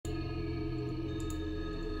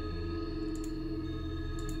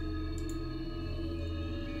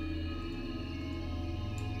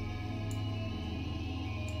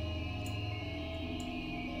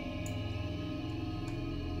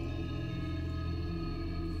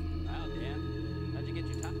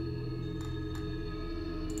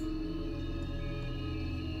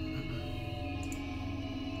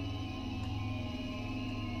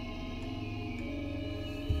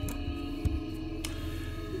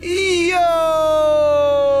Good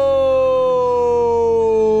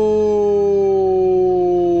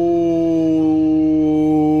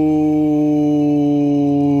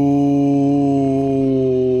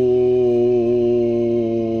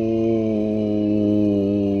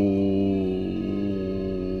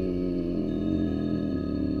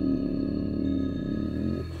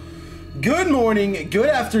morning, good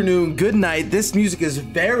afternoon, good night. This music is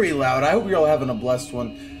very loud. I hope you're all having a blessed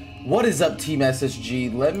one. What is up, Team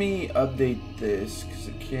SSG? Let me update this because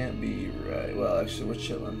it can't be right. Well, actually, we're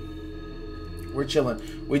chilling. We're chilling.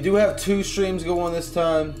 We do have 2 streams going this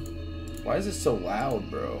time. Why is it so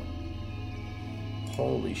loud, bro?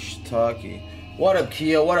 Holy shiitake. What up,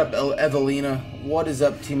 Kia? What up, Evelina? What is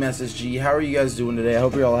up, Team SSG? How are you guys doing today? I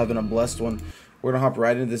hope you're all having a blessed one. We're going to hop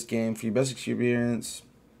right into this game. For your best experience,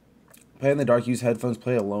 play in the dark, use headphones,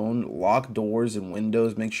 play alone, lock doors and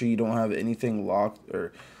windows. Make sure you don't have anything locked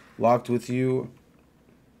with you.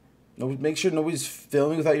 No, make sure nobody's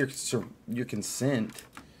filming without your consent.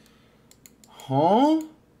 Huh?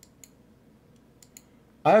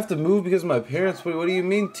 I have to move because of my parents. Wait, what do you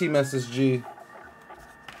mean, Team SSG?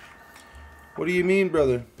 What do you mean,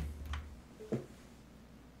 brother?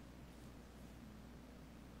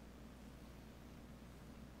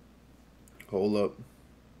 Hold up.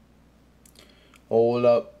 Hold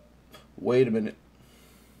up. Wait a minute.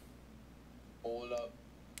 Hold up.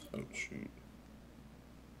 Oh, shoot.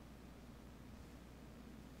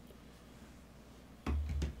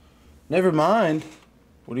 Never mind.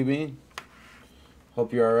 What do you mean?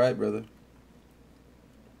 Hope you're alright, brother.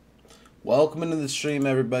 Welcome into the stream,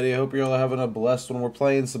 everybody. I hope you're all having a blessed one. We're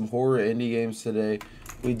playing some horror indie games today.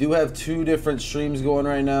 We do have 2 different streams going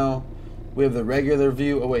right now. We have the regular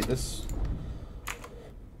view. Oh, wait, this...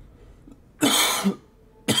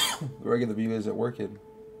 The regular view isn't working.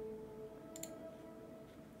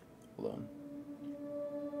 Hold on.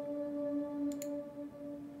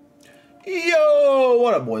 Yo,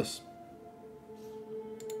 what up, boys?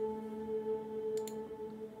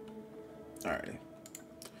 Alrighty.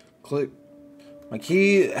 Click. My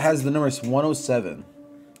key has the number 107.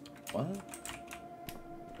 What?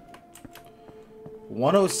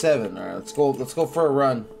 107. Alright, let's go. Let's go for a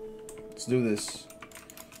run. Let's do this.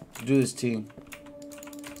 Let's do this, team.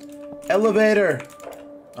 Elevator.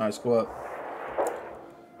 Alright, let's go up.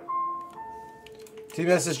 Team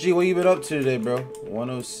SSG, what you been up to today, bro?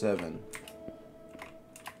 107.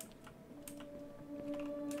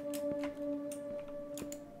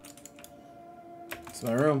 It's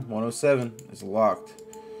my room. 107. It's locked.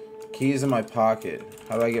 Keys in my pocket.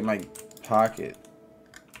 How do I get my pocket?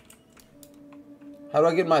 How do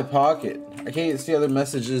I get my pocket? I can't see other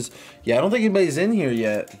messages. Yeah, I don't think anybody's in here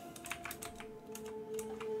yet.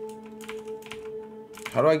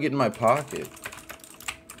 How do I get in my pocket?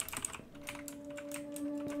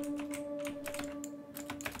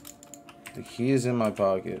 The key is in my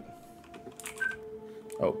pocket.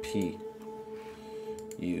 Oh, P.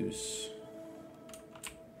 Use.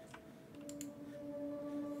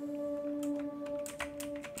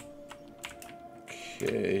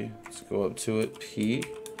 Okay, let's go up to it. P.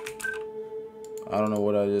 I don't know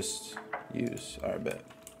what I just used. Alright, bet.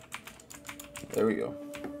 There we go.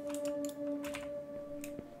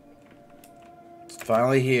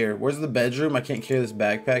 Finally here. Where's the bedroom? I can't carry this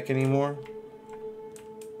backpack anymore.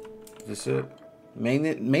 Is this it?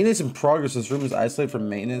 Maintenance in progress. This room is isolated from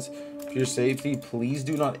maintenance. For your safety, please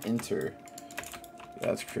do not enter.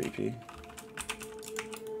 That's creepy.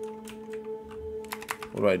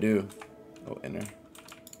 What do I do? Oh, enter.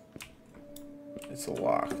 It's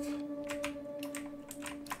locked.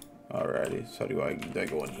 Alrighty. So do I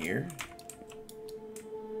go in here?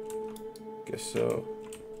 Guess so.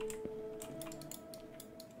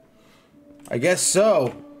 I guess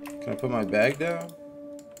so. Can I put my bag down?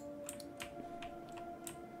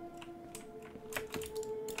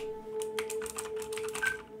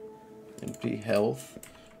 Empty health.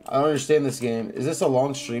 I don't understand this game. Is this a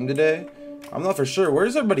long stream today? I'm not for sure.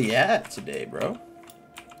 Where's everybody at today, bro?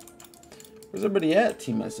 Where's everybody at,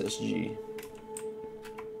 Team SSG?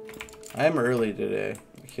 I am early today.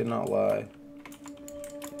 I cannot lie.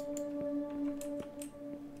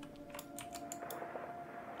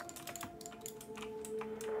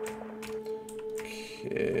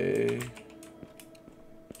 Okay.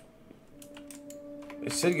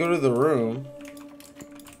 It said go to the room.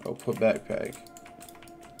 Oh, put backpack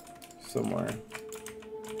somewhere.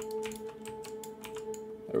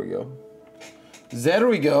 There we go. There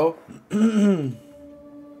we go.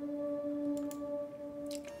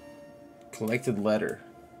 Collected letter.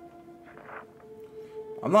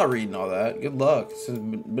 I'm not reading all that. Good luck. It's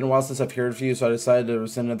been a while since I've heard from you, so I decided to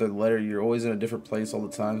send another letter. You're always in a different place all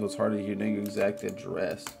the time, so it's hard to hear your exact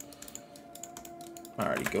address.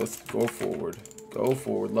 Alrighty, go forward. Go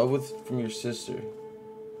forward. Love from your sister.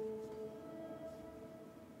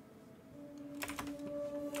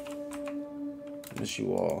 Miss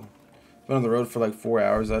you all. Been on the road for like 4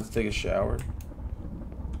 hours. I have to take a shower.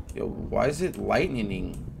 Yo, why is it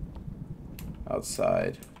lightning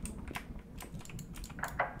outside?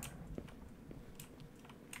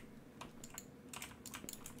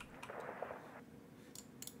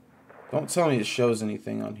 Don't tell me it shows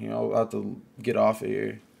anything on here. I'll have to get off of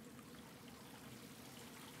here.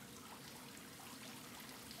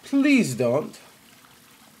 Please don't.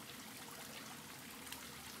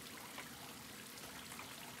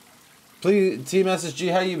 Please, Team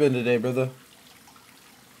SSG, how you been today, brother?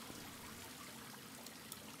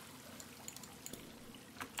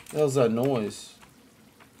 What the hell's that noise?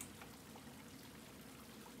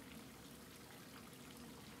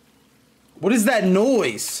 What is that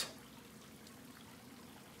noise?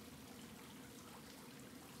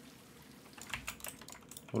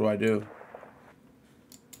 What do I do?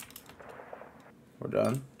 We're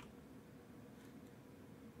done.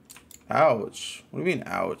 Ouch. What do you mean,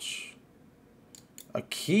 ouch? A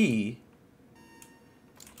key?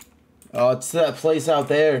 Oh, it's that place out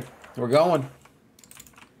there. We're going.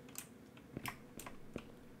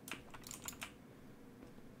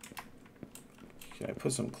 Can I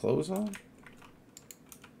put some clothes on?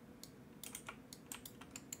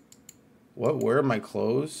 What? Where are my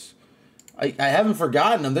clothes? I haven't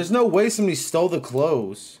forgotten them. There's no way somebody stole the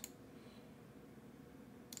clothes.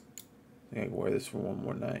 I think I can wear this for one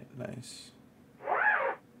more night. Nice.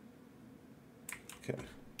 Okay.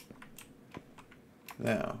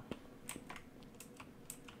 Now.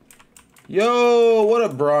 Yo, what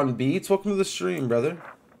up, Braun Beats? Welcome to the stream, brother.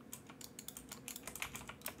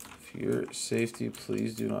 For your safety,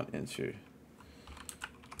 please do not enter.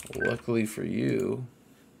 Luckily for you.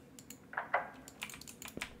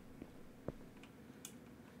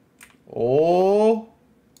 Oh,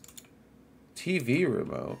 TV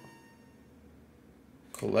remote,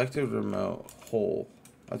 collective remote, hole.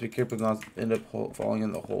 I have to be careful not to end up falling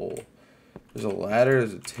in the hole. There's a ladder,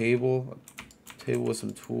 there's a table with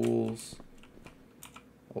some tools,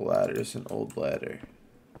 a ladder, it's an old ladder.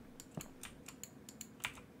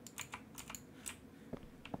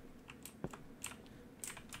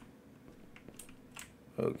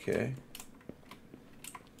 Okay.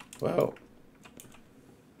 Well.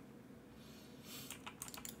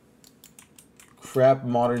 Crap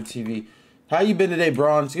modern TV. How you been today,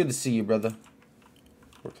 Braun? It's good to see you, brother.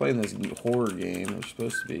 We're playing this horror game. We're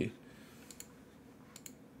supposed to be.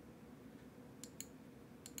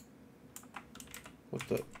 What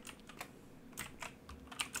the?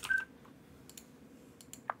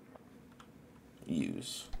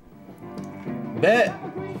 Use. Bet.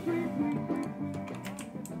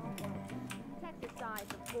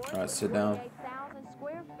 Alright, sit down.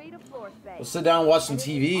 We'll sit down and watch some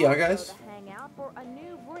TV, huh, guys? For a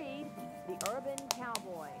new breed, the urban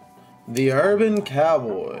cowboy. The urban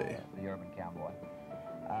cowboy. The urban cowboy.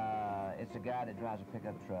 It's a guy that drives a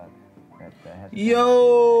pickup truck. That has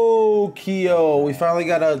Yo, Keo, we finally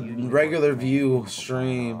got a regular view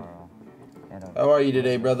stream. How are you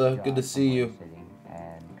today, brother? Good to see you.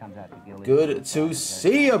 Good to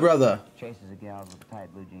see you, brother. Chases a gal with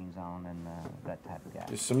tight blue jeans on and that type of guy.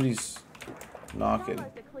 There's somebody's knocking. It's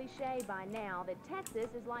almost a cliche by now that Texas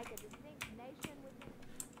is like a distinct nation within.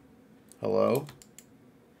 Hello?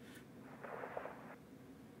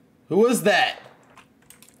 Who was that?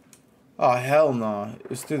 Oh, hell no. It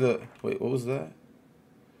was through the... Wait, what was that?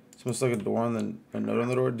 Someone stuck a door on a note on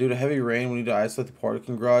the door. Due to heavy rain, we need to isolate the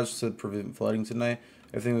parking garage to prevent flooding tonight.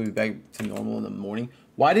 Everything will be back to normal in the morning.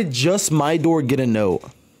 Why did just my door get a note?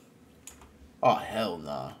 Oh, hell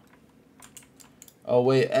nah. Oh,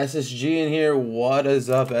 wait. SSG in here. What is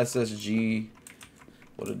up, SSG?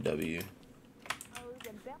 What a W.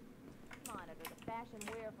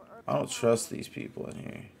 I don't trust these people in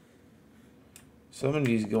here.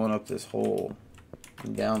 Somebody's going up this hole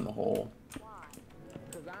and down the hole.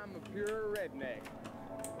 Because I'm a pure redneck.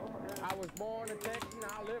 I was born a Texan,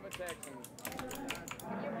 I live a Texan.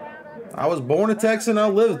 I was born a Texan,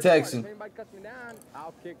 I'll live a Texan. If anybody cuts me down,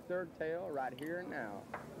 I'll kick their tail right here and now.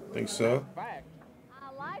 Think so? Fact.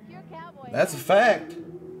 I like your cowboy. That's a fact.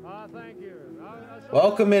 Thank you.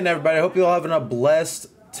 Welcome in, everybody. I hope you're all having a blessed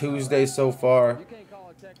Tuesday so far. You can't call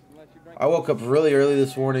a Texan unless you drink. I woke up really early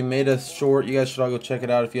this morning, made a short. You guys should all go check it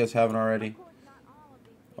out if you guys haven't already.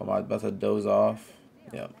 Oh, am I about to doze off?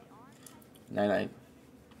 Yep. Night-night.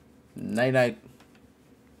 Night-night.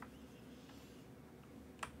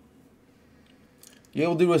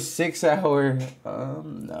 You'll do a 6-hour.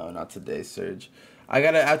 No, not today, Serge. I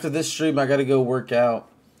gotta after this stream. I gotta go work out.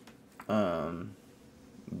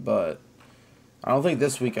 But I don't think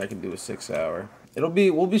this week I can do a 6-hour.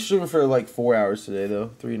 We'll be streaming for like 4 hours today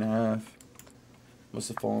though, 3.5. Must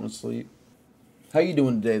have fallen asleep. How you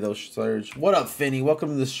doing today though, Serge? What up, Finny? Welcome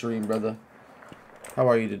to the stream, brother. How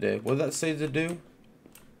are you today? What did that say to do?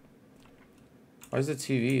 Why is the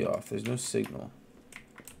TV off? There's no signal.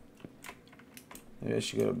 Maybe I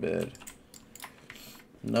should go to bed.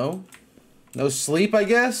 No? No sleep, I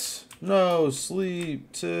guess? No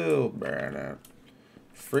sleep till burn.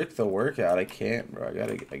 Frick the workout. I can't, bro.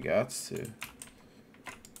 I got to.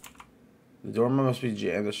 The doorknob must be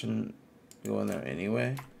jammed. I shouldn't go in there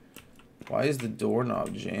anyway. Why is the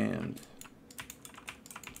doorknob jammed?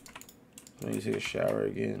 I need to take a shower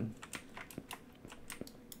again.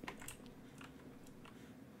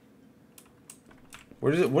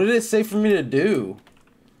 What did it say for me to do?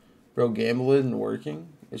 Bro, gamble isn't working?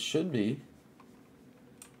 It should be.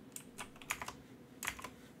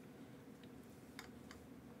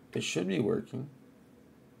 It should be working.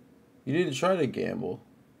 You need to try to gamble.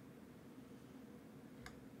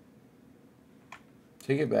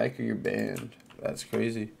 Take it back or you're banned. That's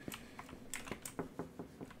crazy.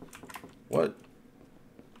 What?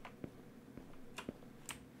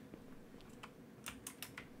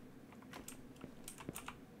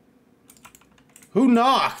 Who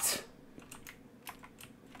knocked?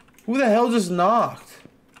 Who the hell just knocked?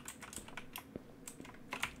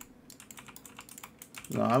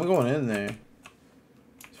 No, I'm going in there.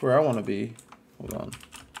 That's where I want to be. Hold on.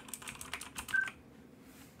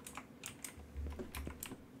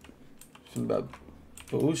 Something about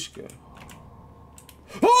Babushka.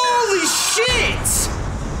 Holy shit!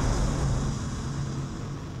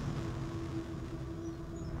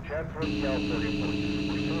 Chad from Cal 30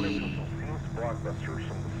 reported to some blockbusters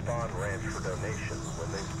from the Spawn Ranch for donation when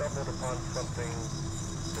they stumbled upon something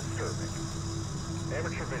disturbing.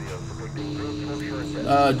 Amateur videos depicting brutal torture and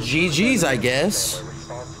death. GG's, I guess.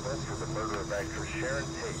 Responsible for the murder of actress Sharon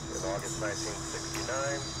Tate in August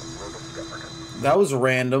 1969 were discovered. That was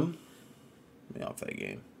random. Get me off that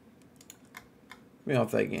game. Get me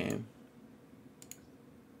off that game.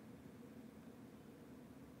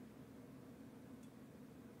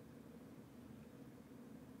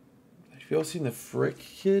 Have you all seen the Frick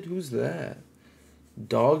Kid? Who's that?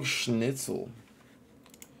 Dog Schnitzel.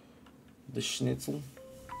 The Schnitzel.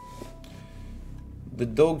 The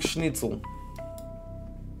Dog Schnitzel.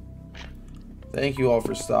 Thank you all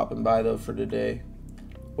for stopping by though for today.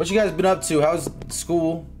 What you guys been up to? How's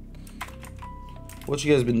school? What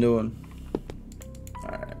you guys been doing?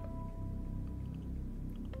 Alright.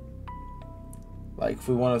 Like if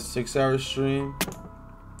we want a 6-hour stream.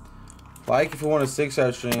 Like if we want a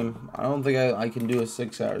 6-hour stream. I don't think I can do a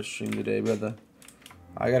 6-hour stream today, brother.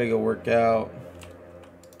 I gotta go work out.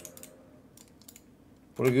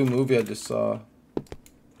 What a good movie I just saw.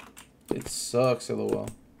 It sucks, lol.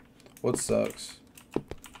 What sucks?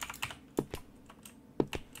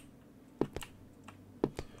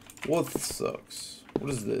 What sucks? What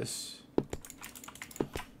is this?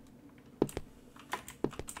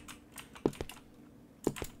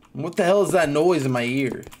 What the hell is that noise in my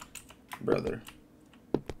ear, brother?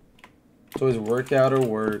 It's always workout or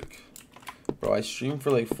work. Bro, I stream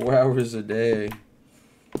for like 4 hours a day.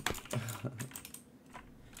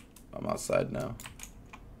 I'm outside now.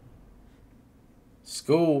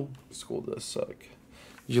 School does suck.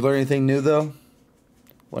 Did you learn anything new though?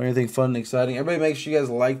 Learn anything fun and exciting? Everybody make sure you guys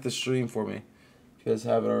like the stream for me. If you guys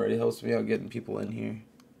haven't already, it helps me out getting people in here.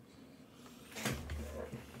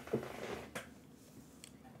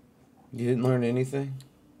 You didn't learn anything?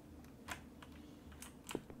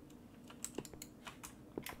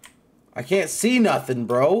 I can't see nothing,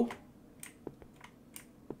 bro.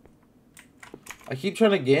 I keep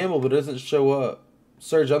trying to gamble, but it doesn't show up.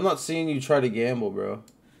 Serge, I'm not seeing you try to gamble, bro.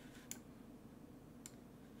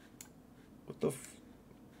 What the f...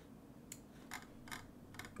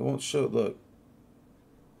 It won't show... Look.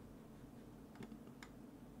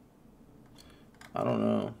 I don't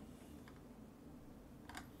know.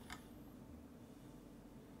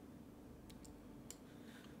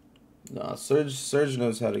 Nah, Serge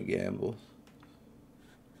knows how to gamble.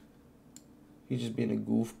 He's just being a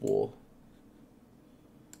goofball.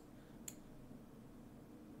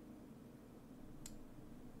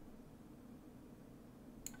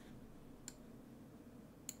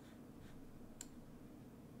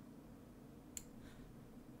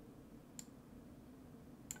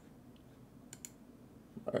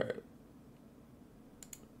 Alright.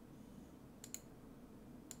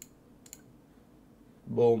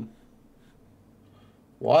 Boom.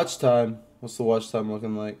 Watch time. What's the watch time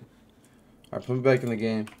looking like? Alright, put me back in the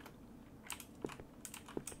game.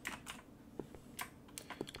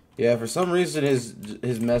 Yeah, for some reason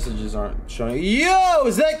his messages aren't showing. Yo,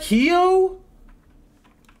 is that Kachow?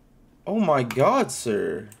 Oh my god,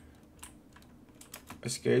 sir. I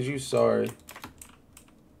scared you, sorry.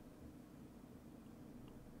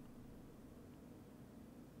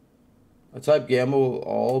 I type gamble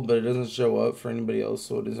all, but it doesn't show up for anybody else,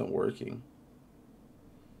 so it isn't working.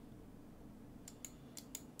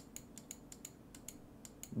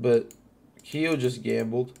 But Kachow just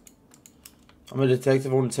gambled. I'm a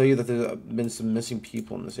detective. I want to tell you that there's been some missing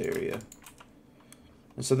people in this area.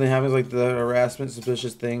 If something happens like the harassment,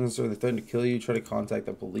 suspicious things, or they're threatening to kill you, try to contact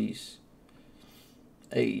the police.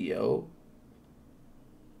 Hey, yo.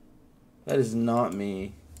 That is not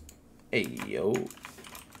me. Hey, yo.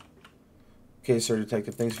 Okay, sir,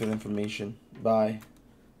 detective. Thanks for the information. Bye.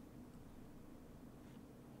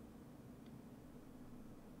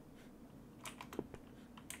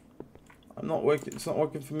 I'm not working. It's not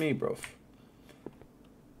working for me, bro.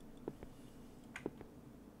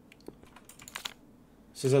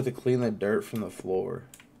 Says I have to clean the dirt from the floor.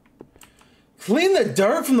 Clean the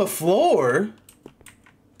dirt from the floor?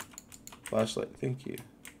 Flashlight, thank you.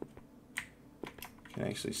 Can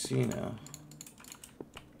actually see now.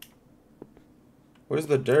 Where's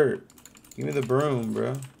the dirt? Give me the broom,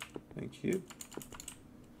 bro. Thank you.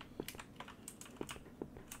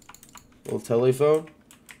 Little telephone.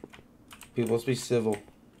 People, let's be civil.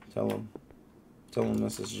 Tell them. Tell them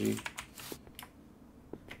SSG.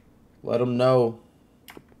 Let them know.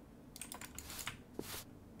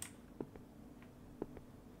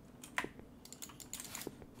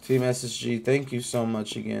 Team SSG, thank you so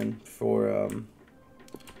much again for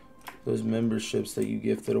those memberships that you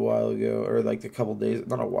gifted a while ago, or like a couple days,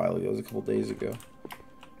 not a while ago, it was a couple days ago.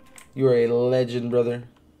 You are a legend, brother.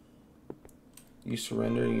 You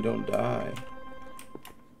surrender and you don't die.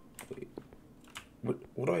 Wait,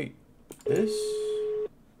 what do I, this?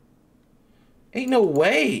 Ain't no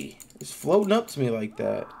way. It's floating up to me like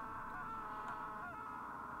that.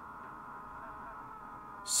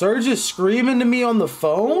 Surge is screaming to me on the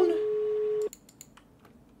phone?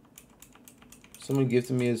 Someone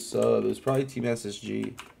gifted me a sub. It was probably Team SSG.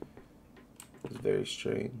 It was very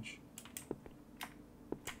strange.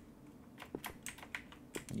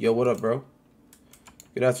 Yo, what up, bro?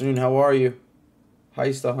 Good afternoon. How are you?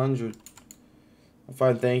 Heist 100. I'm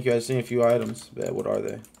fine, thank you. I've seen a few items. Bet, what are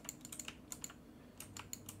they?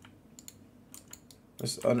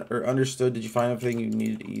 Understood. Did you find everything you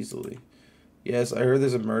needed easily? Yes, I heard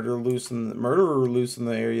there's a murderer loose in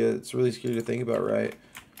the area. It's really scary to think about, right?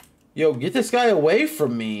 Yo, get this guy away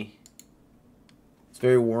from me. It's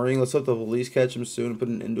very worrying. Let's hope the police catch him soon and put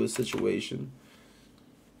an end to a situation.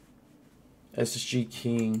 SSG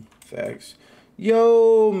King. Facts.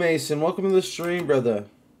 Yo, Mason. Welcome to the stream, brother.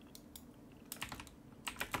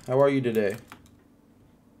 How are you today?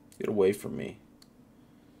 Get away from me.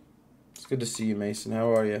 It's good to see you, Mason.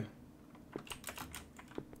 How are you?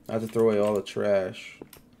 I have to throw away all the trash.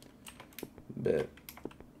 Bet.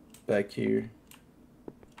 Back here.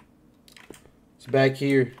 It's back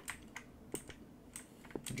here.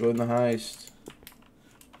 Join the heist.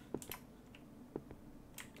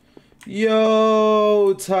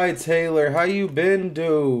 Yo, Ty Taylor. How you been,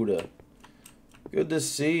 dude? Good to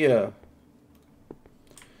see ya.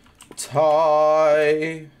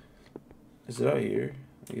 Ty. Is it out here?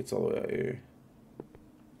 I think it's all the way out here.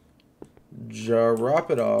 Drop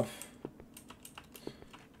it off.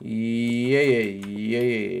 Yeah.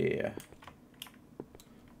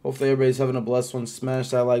 Hopefully everybody's having a blessed one. Smash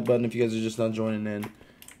that like button if you guys are just not joining in.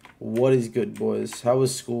 What is good, boys? How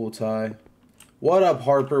was school, Ty? What up,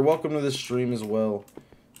 Harper? Welcome to the stream as well.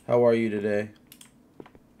 How are you today?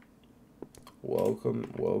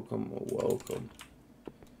 Welcome.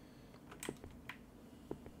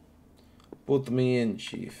 Put me in,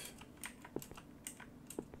 Chief.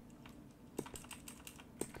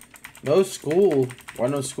 No school. Why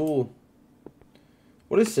no school?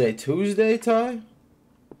 What is today? Tuesday, Ty?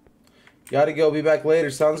 Gotta go. Be back later.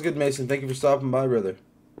 Sounds good, Mason. Thank you for stopping by, brother.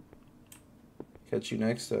 Catch you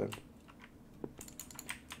next time.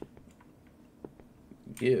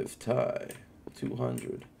 Give Ty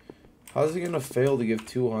 200. How's he gonna fail to give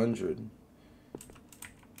 200?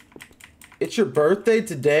 It's your birthday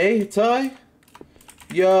today, Ty?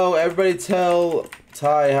 Yo, everybody tell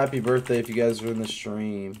Ty happy birthday if you guys are in the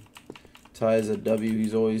stream. Ty is a W.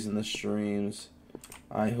 He's always in the streams.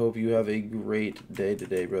 I hope you have a great day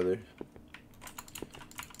today, brother.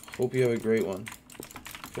 Hope you have a great one.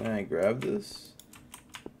 Can I grab this?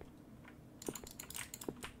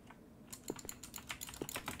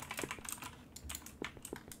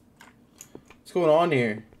 What's going on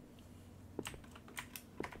here?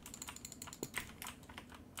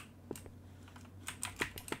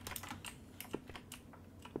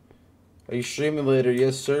 Are you streaming later?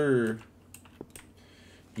 Yes, sir.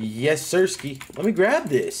 Yes, sirski. Let me grab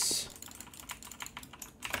this.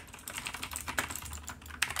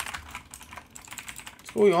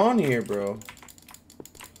 What's going on here, bro?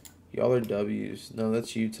 Y'all are W's. No,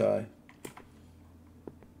 that's you, Ty.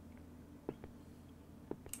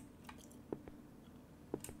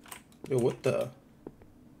 Yo, what the?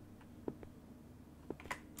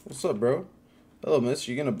 What's up, bro? Hello, miss.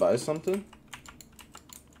 You gonna buy something?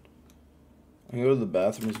 I can go to the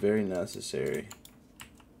bathroom. It's very necessary.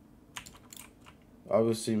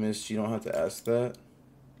 Obviously, miss, you don't have to ask that.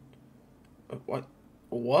 What?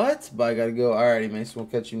 What? But I gotta go. Alrighty, Mason.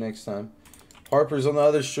 We'll catch you next time. Harper's on the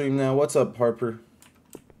other stream now. What's up, Harper?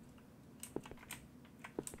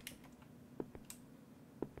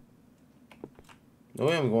 No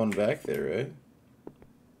way I'm going back there, right?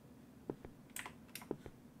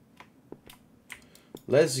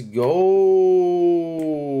 Let's go.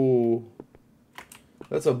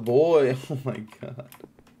 That's a boy. Oh my god.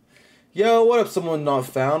 Yo, what up, someone not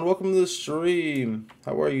found? Welcome to the stream.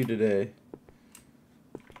 How are you today?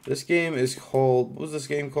 This game is called... What was this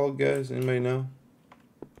game called, guys? Anybody know?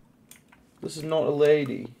 This is not a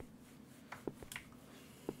lady.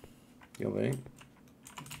 You know what I mean?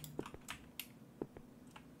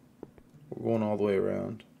 We're going all the way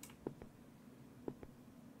around.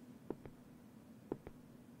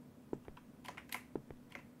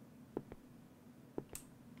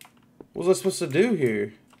 What was I supposed to do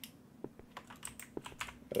here?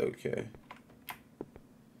 Okay.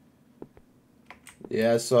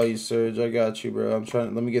 Yeah, I saw you, Serge. I got you, bro. I'm trying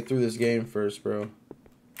to... Let me get through this game first, bro.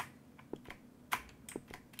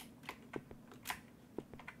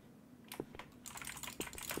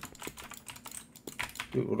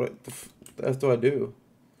 Dude, what the F do I do?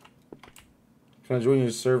 Can I join your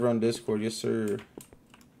server on Discord? Yes, sir.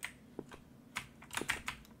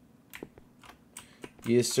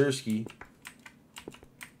 Yes, sirski.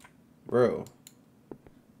 Bro.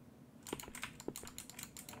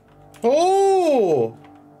 Oh!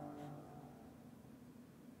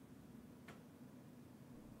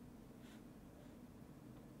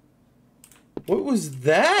 What was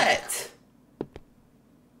that?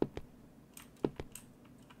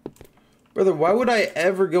 Brother, why would I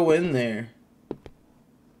ever go in there?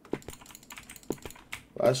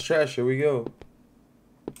 Last trash, here we go.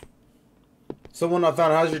 Someone I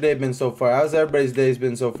found, how's your day been so far? How's everybody's days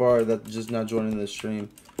been so far that's just not joining this stream?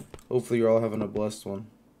 Hopefully you're all having a blessed one.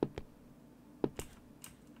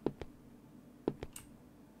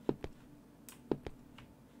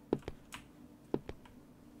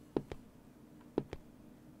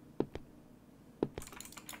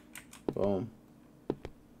 Boom.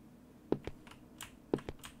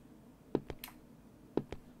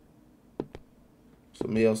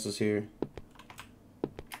 Somebody else is here.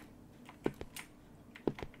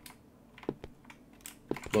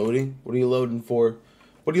 Loading? What are you loading for?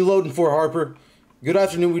 What are you loading for, Harper? Good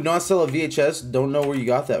afternoon. We do not sell a VHS. Don't know where you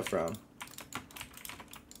got that from.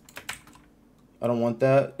 I don't want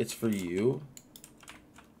that. It's for you.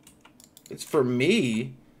 It's for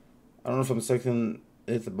me. I don't know if I'm second.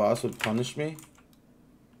 If the boss would punish me.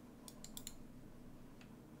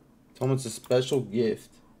 Tell him it's a special gift.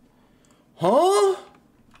 Huh?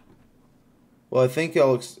 Well, I think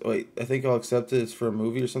I'll wait. I think I'll accept it. It's for a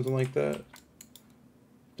movie or something like that.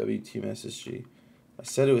 WTMSSG. I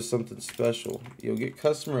said it was something special. Yo, get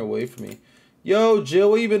customer away from me. Yo, Jill,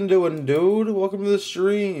 what you been doing, dude? Welcome to the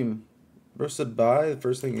stream. Bro said bye. The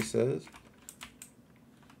first thing he says.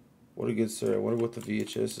 What a good sir. I wonder what the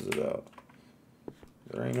VHS is about.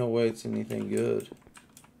 There ain't no way it's anything good.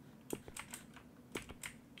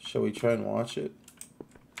 Shall we try and watch it?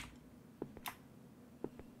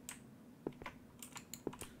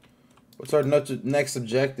 What's our next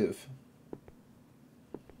objective?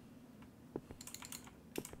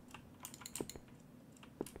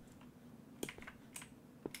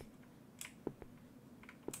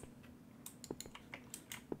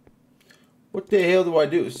 What the hell do I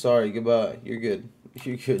do? Sorry, goodbye. You're good.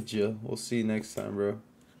 You're good, Jill. We'll see you next time, bro.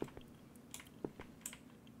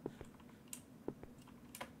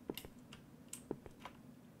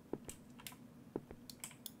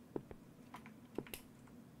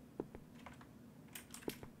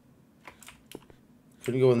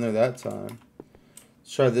 Couldn't go in there that time.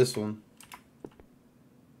 Let's try this one.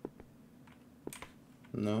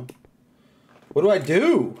 No. What do I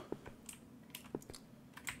do?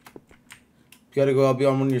 Gotta go. I'll be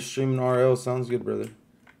on when you're streaming RL. Sounds good, brother.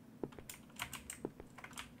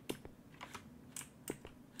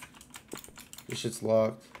 This shit's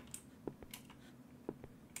locked.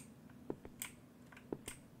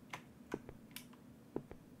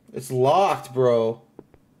 It's locked, bro.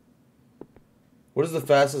 What does the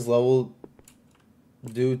fastest level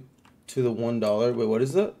do to the $1? Wait, what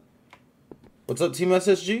is that? What's up, Team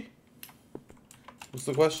SSG? What's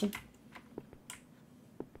the question?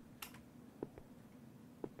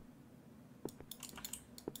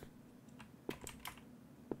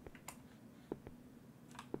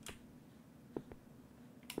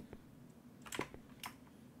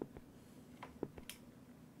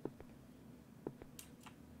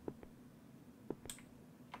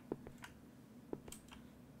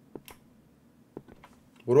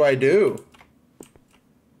 What do I do?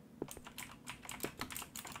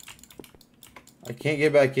 I can't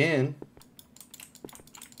get back in.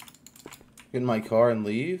 Get in my car and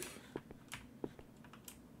leave.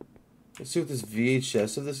 Let's see what this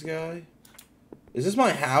VHS of this guy. Is this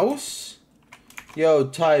my house? Yo,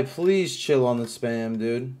 Ty, please chill on the spam,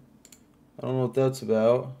 dude. I don't know what that's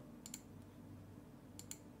about.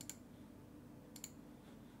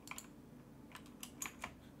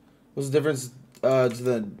 What's the difference to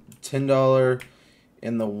the $10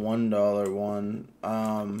 and the $1 one?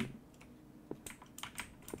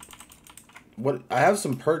 What? I have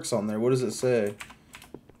some perks on there. What does it say?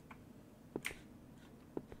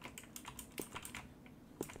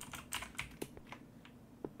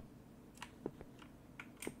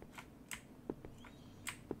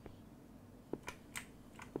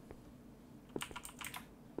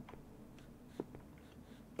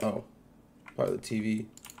 Oh, part of the TV.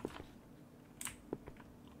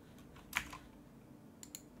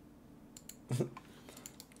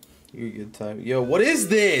 You're a good time. Yo, what is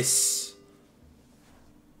this?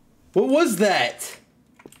 What was that?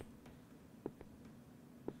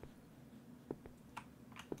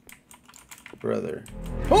 Brother.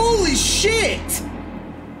 Holy shit!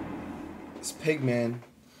 It's Pigman.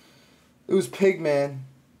 It was Pigman.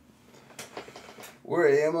 Where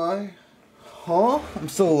am I? Huh? I'm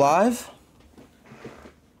still alive?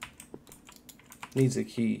 Needs a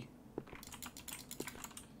key.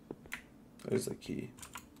 There's a key.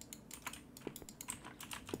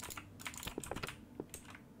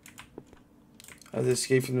 I have to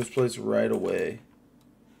escape from this place right away.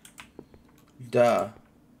 Duh.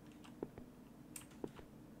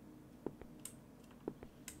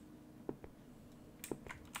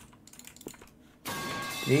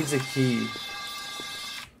 Needs a key.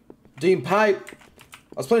 Dean Pipe. I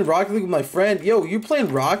was playing Rocket League with my friend. Yo, you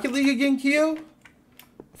playing Rocket League again, Keo?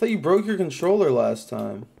 I thought you broke your controller last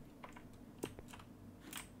time.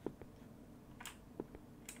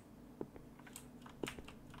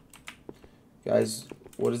 Guys,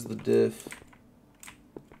 what is the diff?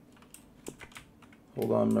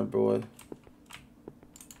 Hold on, my boy.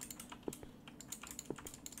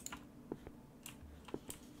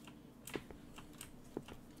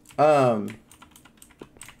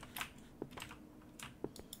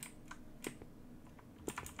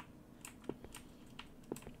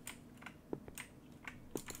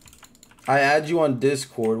 I add you on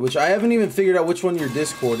Discord, which I haven't even figured out which one your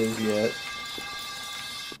Discord is yet.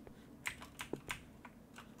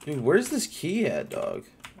 Dude, where's this key at, dog?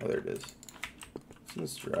 Oh, there it is. It's in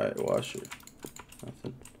this dry washer.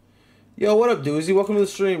 Nothing. Yo, what up, Doozy? Welcome to the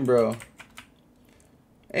stream, bro.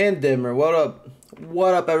 And Dimmer, what up?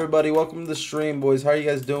 What up, everybody? Welcome to the stream, boys. How are you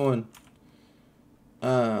guys doing?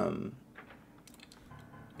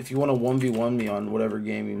 If you want to 1v1 me on whatever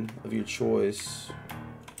game of your choice.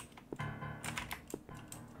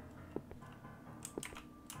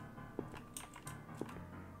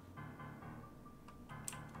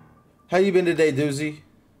 How you been today, Doozy?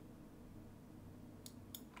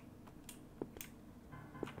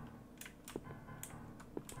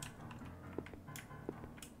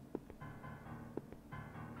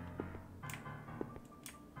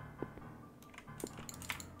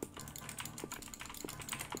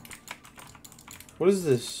 What is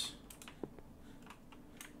this?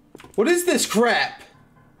 What is this crap?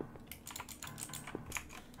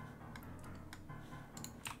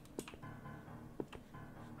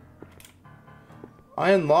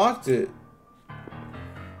 I unlocked it.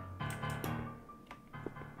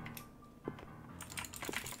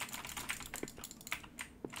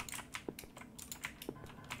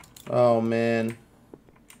 Oh, man.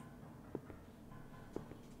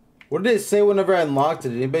 What did it say whenever I unlocked it?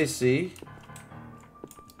 Did anybody see?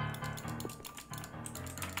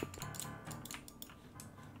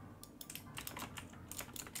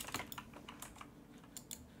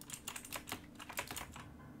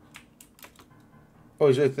 Oh,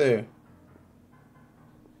 he's right there.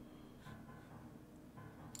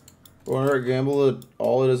 Or gamble it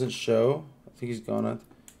all, it doesn't show. I think he's gone at.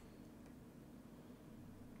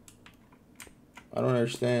 I don't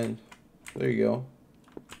understand. There you go.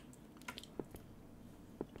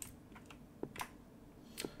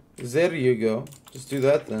 There you go. Just do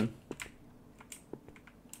that then.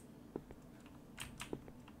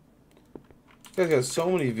 This guy's got so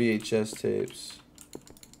many VHS tapes.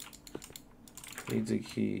 Needs a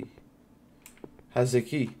key. Has a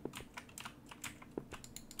key.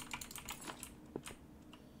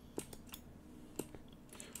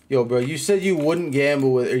 Yo, bro, you said you wouldn't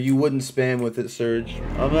gamble with, or you wouldn't spam with it, Surge.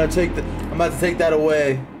 I'm about to take that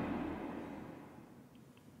away.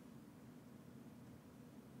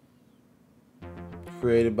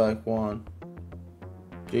 Created by Juan.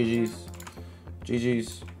 GG's.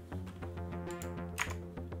 GG's.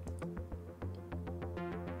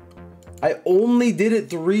 I only did it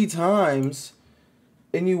 3 times,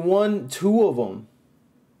 and you won 2 of them.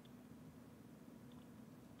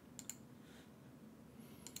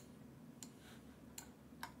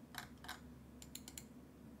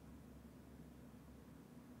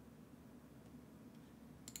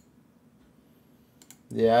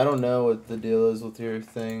 Yeah, I don't know what the deal is with your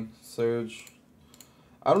thing, Surge.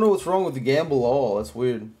 I don't know what's wrong with the gamble all. That's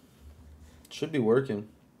weird. It should be working.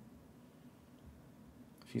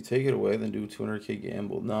 If you take it away, then do 200K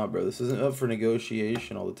gamble. Nah, bro, this isn't up for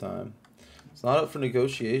negotiation all the time. It's not up for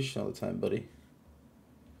negotiation all the time, buddy.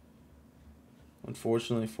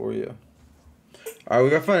 Unfortunately for you. Alright, we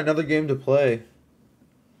gotta find another game to play.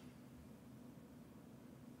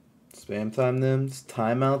 Spam time then? It's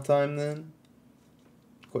timeout time then?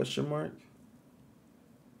 Question mark?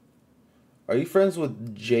 Are you friends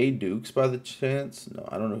with Jay Dukes by the chance? No,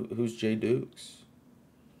 I don't know. Who's Jay Dukes?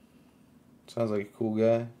 Sounds like a cool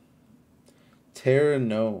guy. Terra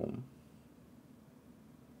Gnome.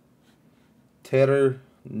 Terra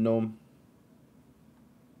Gnome.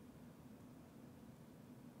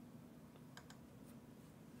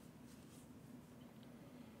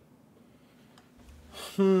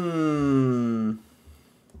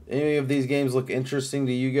 Any of these games look interesting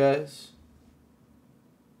to you guys?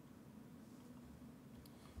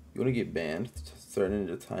 You want to get banned? Threatening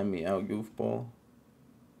to time me out, goofball.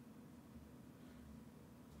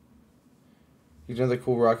 He's another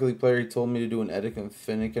cool Rocket League player. He told me to do an edit on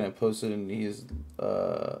Finnick, and I posted, and he's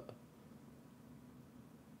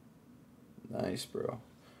nice, bro.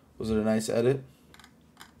 Was it a nice edit?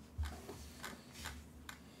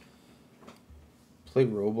 Play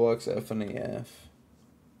Roblox Fnaf.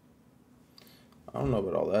 I don't know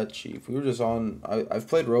about all that, Chief. We were just on. I've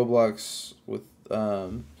played Roblox with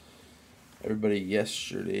everybody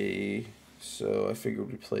yesterday, so I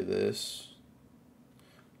figured we'd play this.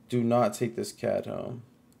 Do not take this cat home.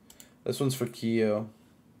 This one's for Kachow.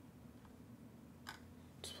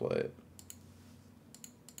 Let's play it.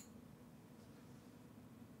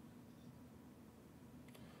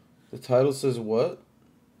 The title says what?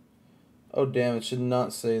 Oh, damn, it should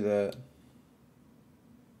not say that.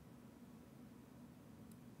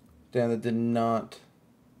 Damn, that did not.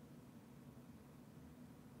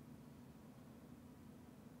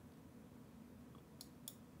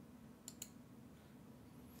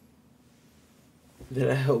 Did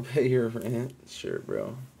I help pay your rent? Sure,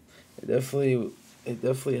 bro. It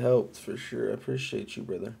definitely helped for sure. I appreciate you,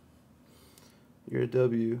 brother. You're a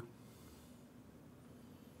W.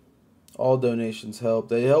 All donations help.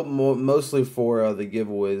 They help mostly for the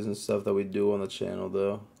giveaways and stuff that we do on the channel,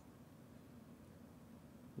 though.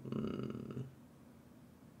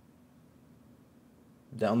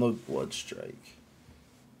 Download Bloodstrike.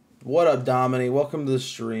 What up, Domini? Welcome to the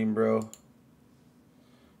stream, bro.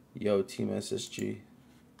 Yo, Team SSG.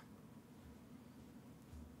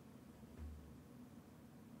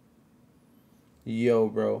 Yo,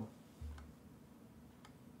 bro.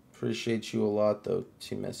 Appreciate you a lot, though,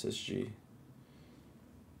 Team SSG.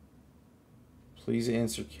 Please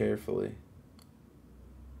answer carefully.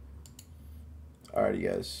 Alrighty,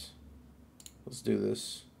 guys. Let's do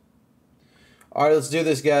this. Alright, let's do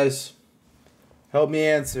this, guys. Help me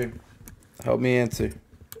answer. Help me answer.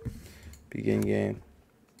 Begin game.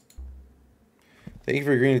 Thank you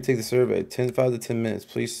for agreeing to take the survey. 5 to 10 minutes,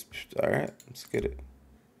 please. Alright, let's get it.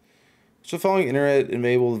 What's the following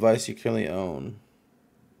internet-enabled device you currently own?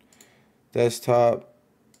 Desktop.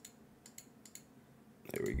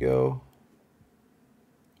 There we go.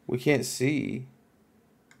 We can't see.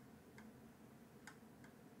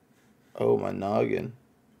 Oh, my noggin.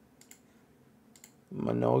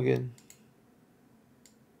 My noggin.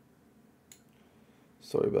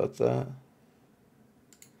 Sorry about that.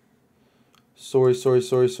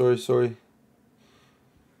 Sorry.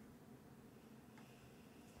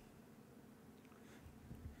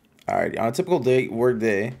 Alright, on a typical day,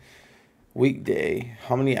 weekday,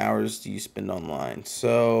 how many hours do you spend online?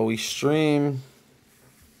 So we stream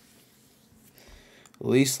at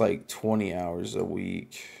least like 20 hours a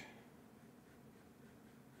week.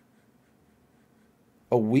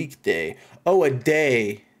 A weekday. Oh, a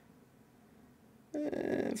day.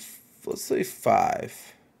 Let's say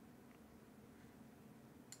 5.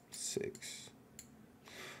 6.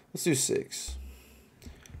 Let's do 6.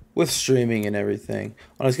 With streaming and everything.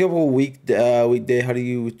 On a typical weekday, how do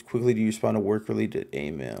you respond to work-related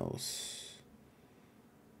emails?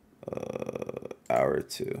 Hour or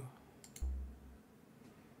 2.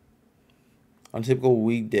 On a typical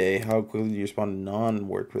weekday, how quickly do you respond to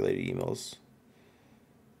non-work-related emails?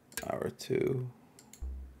 Hour or 2.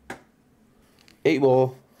 8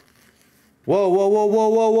 ball. Whoa, whoa, whoa, whoa,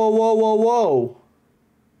 whoa, whoa, whoa, whoa, whoa.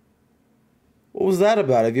 What was that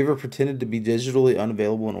about? Have you ever pretended to be digitally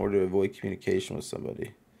unavailable in order to avoid communication with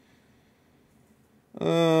somebody?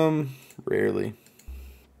 Rarely.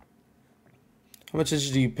 How much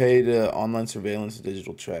attention do you pay to online surveillance and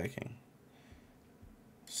digital tracking?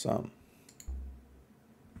 Some.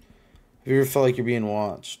 Have you ever felt like you're being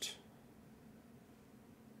watched?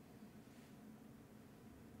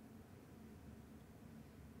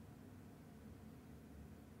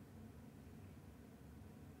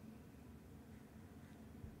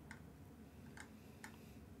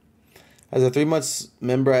 As a 3 months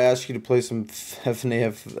member, I ask you to play some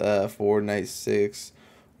Fnaf 4 night 6,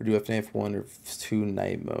 or do Fnaf 1 or 2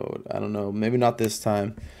 night mode. I don't know. Maybe not this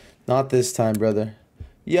time. Not this time, brother.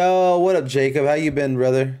 Yo, what up, Jacob? How you been,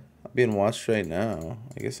 brother? I'm being watched right now.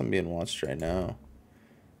 I guess I'm being watched right now.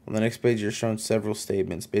 On the next page, you're shown several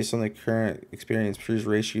statements based on the current experience. Please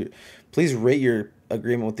rate your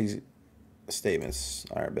agreement with these statements.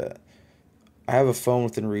 All right, bet. I have a phone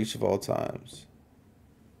within reach of all times.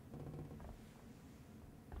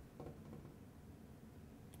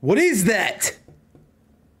 What is that?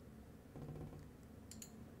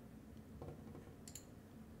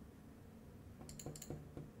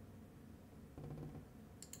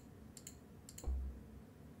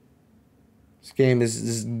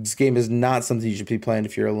 This game is not something you should be playing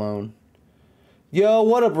if you're alone. Yo,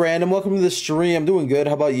 what up, Random? Welcome to the stream. I'm doing good.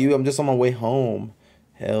 How about you? I'm just on my way home.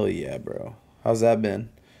 Hell yeah, bro. How's that been?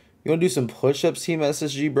 You wanna do some push-ups, Team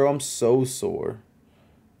SSG, bro? I'm so sore.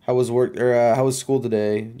 How was work or how was school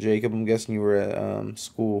today, Jacob? I'm guessing you were at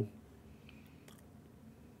school.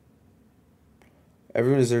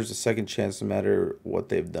 Everyone deserves a second chance no matter what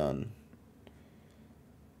they've done.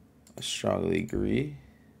 I strongly agree.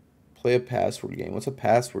 Play a password game. What's a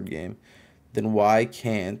password game? Then why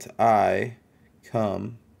can't I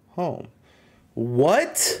come home?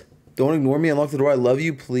 What? Don't ignore me. Unlock the door. I love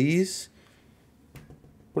you, please.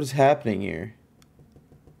 What is happening here?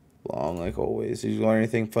 Long, like always. Did you learn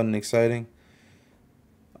anything fun and exciting?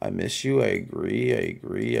 I miss you. I agree. I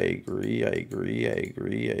agree. I agree. I agree. I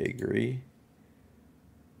agree. I agree.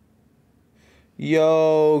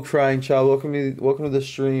 Yo, crying child. Welcome to the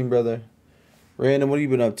stream, brother. Random, what have you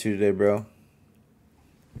been up to today, bro?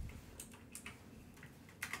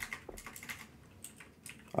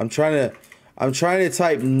 I'm trying to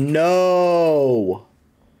type no.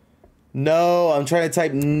 No, I'm trying to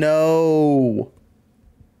type no.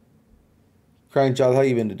 Crying child, how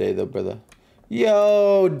you been today, though, brother?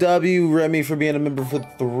 Yo, W Remy for being a member for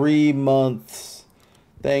 3 months.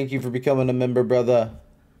 Thank you for becoming a member, brother.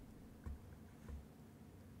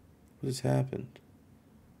 What just happened?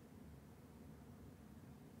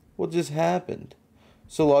 What just happened?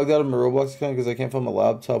 So logged out of my Roblox account because I can't find my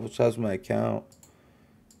laptop, which has my account.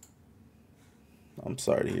 I'm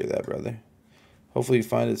sorry to hear that, brother. Hopefully you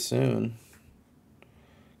find it soon.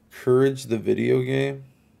 Courage the video game?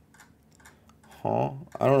 Huh?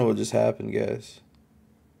 I don't know what just happened, guys.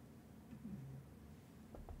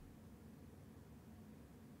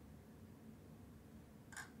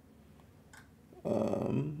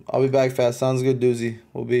 I'll be back fast. Sounds good, Doozy.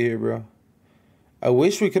 We'll be here, bro. I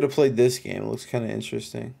wish we could have played this game. It looks kind of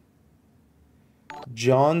interesting.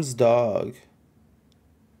 John's dog.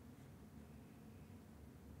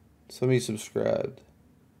 Somebody subscribed.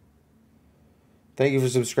 Thank you for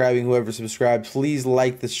subscribing, whoever subscribed. Please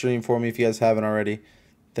like the stream for me if you guys haven't already.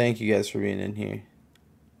 Thank you guys for being in here.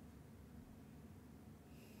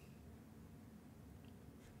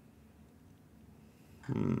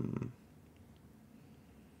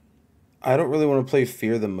 I don't really want to play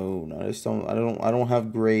Fear the Moon. I don't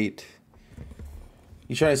have great.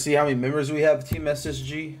 You trying to see how many members we have, Team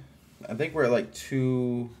SSG? I think we're at like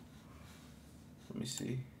 2. Let me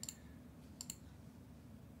see.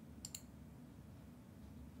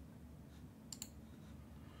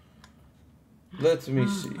 Let me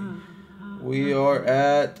see. We are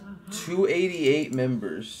at 288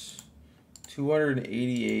 members.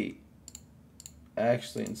 288.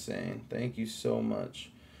 Actually insane. Thank you so much.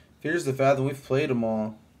 Here's the fathom. We've played them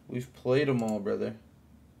all. We've played them all, brother.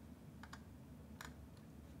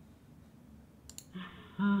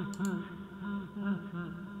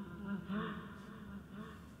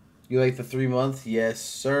 You like the 3 month? Yes,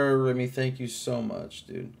 sir. Remy, thank you so much,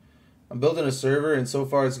 dude. I'm building a server, and so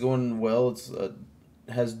far it's going well. It's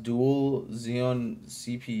has dual Xeon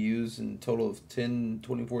CPUs and a total of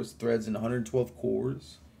 1024 threads and 112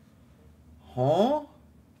 cores. Huh?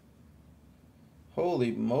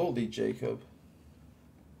 Holy moly, Jacob.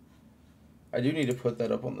 I do need to put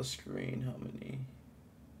that up on the screen. How many?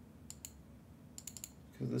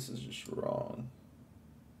 Because this is just wrong.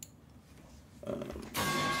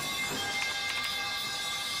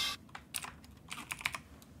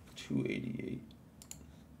 288.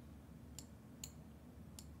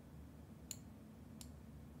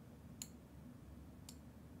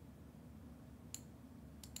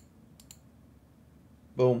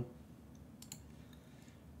 Boom.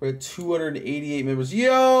 We're at 288 members.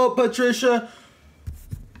 Yo, Patricia.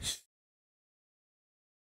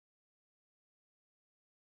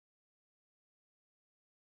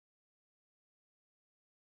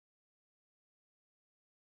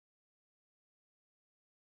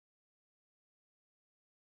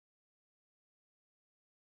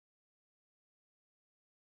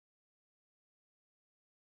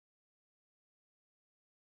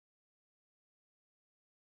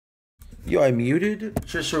 Yo, I muted?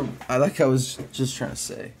 Trisha, I was just trying to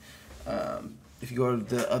say. If you go to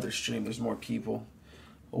the other stream, there's more people.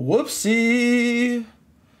 Whoopsie!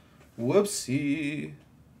 Whoopsie.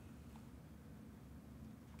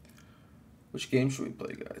 Which game should we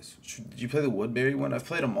play, guys? Did you play the Woodbury one? I've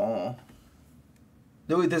played them all.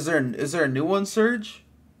 No, wait, is there a new one, Serge?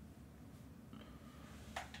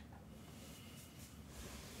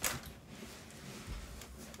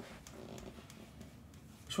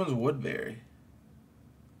 Which one's Woodbury?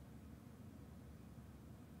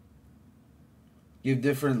 You have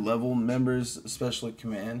different level members, especially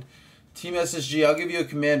command. Team SSG, I'll give you a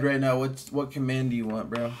command right now. What command do you want,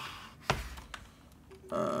 bro?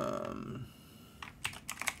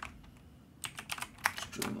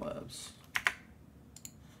 Streamlabs.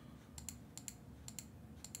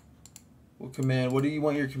 What command? What do you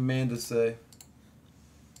want your command to say?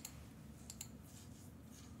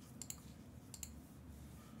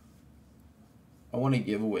 I want a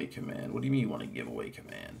giveaway command. What do you mean you want a giveaway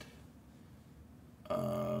command?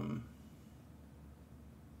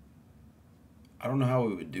 I don't know how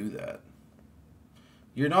we would do that.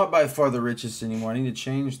 You're not by far the richest anymore. I need to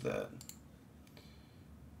change that.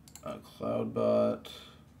 Cloudbot.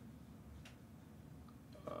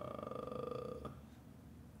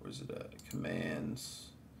 Where's it at? Commands.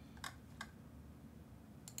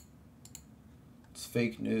 It's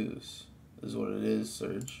fake news. Is what it is,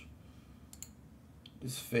 Serge.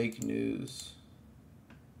 It's fake news.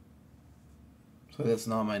 So that's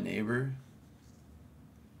not my neighbor.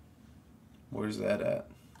 Where's that at?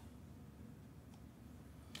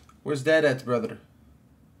 Where's that at, brother?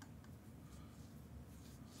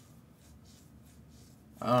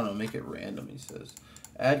 I don't know. Make it random, he says.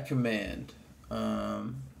 Add command.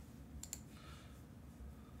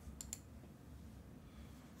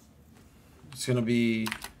 It's gonna be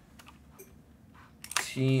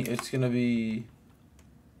team. It's gonna be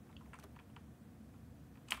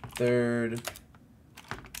third.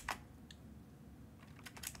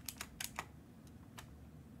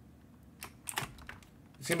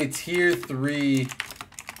 It's gonna be tier 3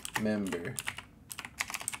 member.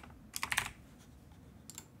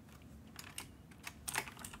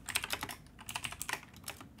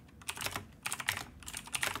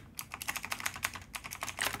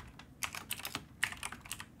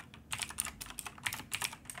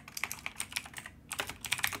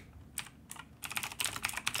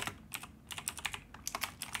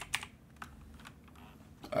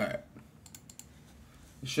 All right.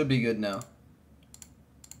 It should be good now.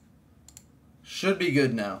 Should be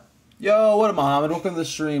good now. Yo, what up, Mohammed? Welcome to the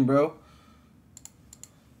stream, bro.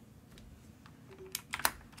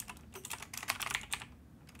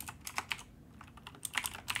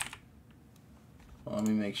 Let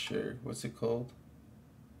me make sure. What's it called?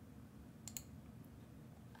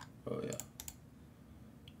 Oh, yeah.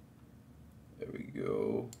 There we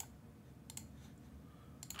go.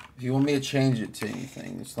 If you want me to change it to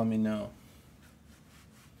anything, just let me know.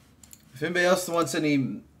 If anybody else wants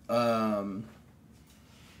any, or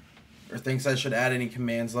thinks I should add any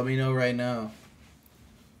commands, let me know right now.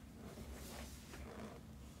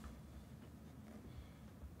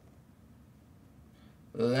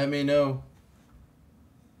 Let me know.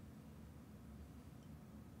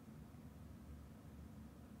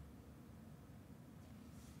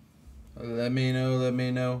 Let me know, let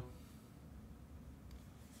me know.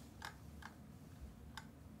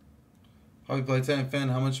 Hobby Playtime fan,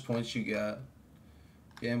 how much points you got?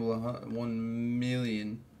 Gamble 1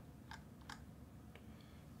 million.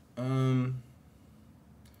 I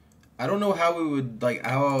don't know how we would, like,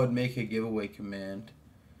 how I would make a giveaway command.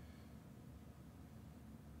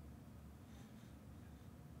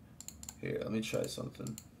 Here, let me try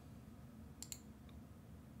something.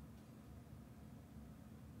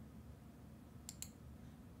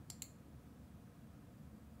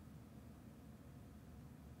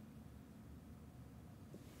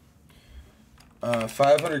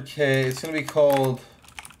 $500K. It's gonna be called.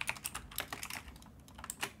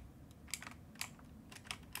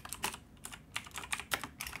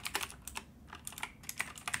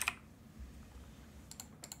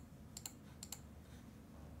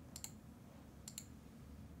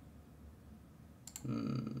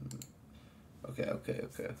 Okay.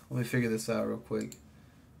 Let me figure this out real quick.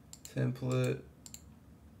 Template.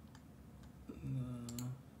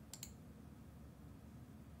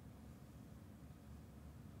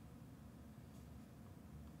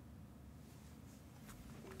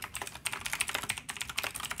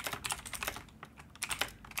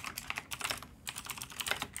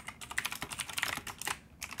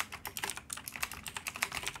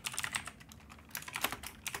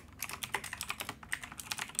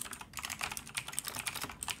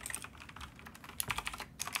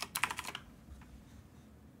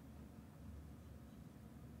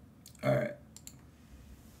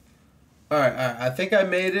 All right. I think I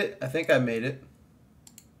made it. I think. Can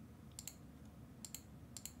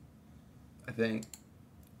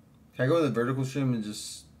I go with the vertical stream and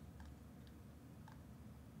just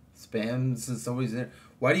spam since somebody's in there?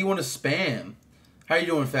 Why do you want to spam? How you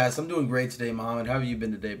doing, Fast? I'm doing great today, Mohammed. How have you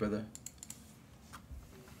been today, brother?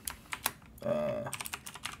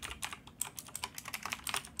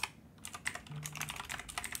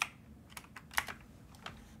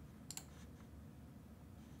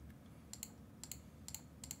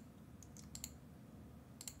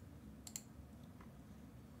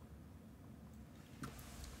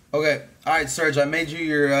 Okay. All right, Serge. I made you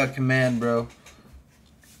your command, bro.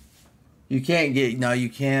 You can't get... No, you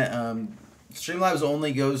can't. Streamlabs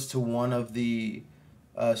only goes to one of the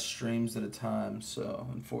streams at a time, so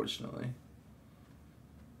unfortunately.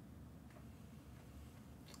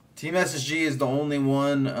 Team SSG is the only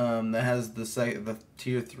one that has the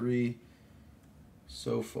tier 3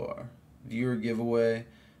 so far. Viewer giveaway.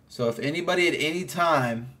 So if anybody at any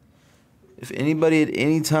time...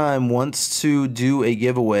 wants to do a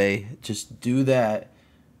giveaway, just do that,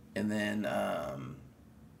 and then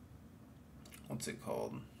what's it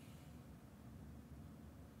called?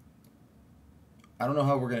 I don't know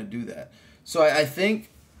how we're gonna do that. So I think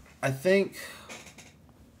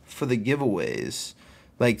for the giveaways,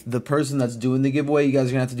 like the person that's doing the giveaway, you guys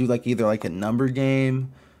are gonna have to do like either like a number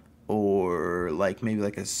game, or like maybe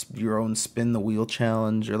like your own spin the wheel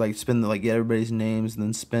challenge, or like get everybody's names and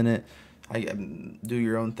then spin it. Do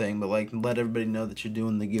your own thing, but like let everybody know that you're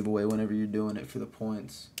doing the giveaway whenever you're doing it for the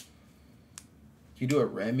points. If you do a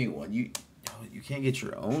Remy one, you can't get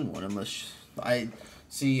your own one unless I've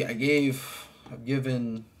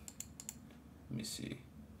given. Let me see.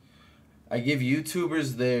 I give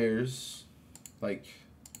YouTubers theirs, like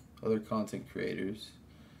other content creators.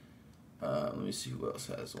 Let me see who else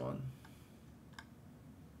has one.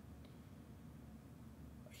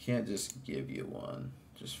 I can't just give you one.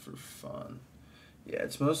 Just for fun. Yeah,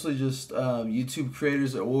 it's mostly just YouTube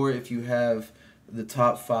creators, or if you have the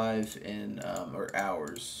top 5 in or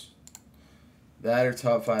hours. That or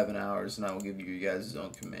top 5 in hours, and I will give you guys'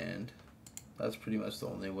 own command. That's pretty much the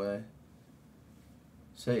only way.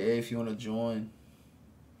 Say A if you want to join.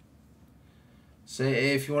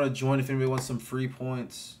 Say A if you want to join, if anybody wants some free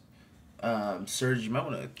points. Serge, you might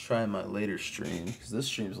want to try my later stream, because this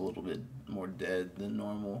stream's a little bit more dead than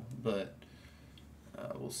normal, but...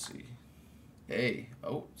 we'll see. Hey,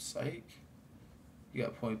 oh, psych. You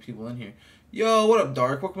got point people in here. Yo, what up,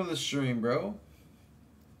 Dark? Welcome to the stream, bro.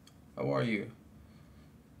 How are you?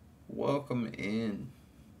 Welcome in.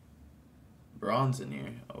 Bronze in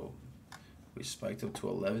here. Oh, we spiked up to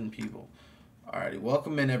 11 people. Alrighty,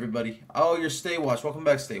 welcome in, everybody. Oh, you're Stay Watch. Welcome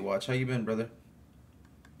back, Stay Watch. How you been, brother?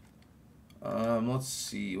 Let's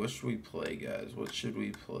see. What should we play, guys? What should we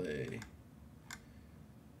play?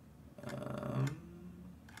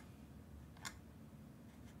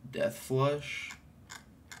 Death Flush.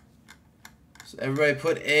 So everybody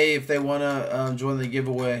put A if they want to join the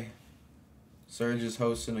giveaway. Surge is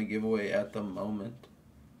hosting a giveaway at the moment.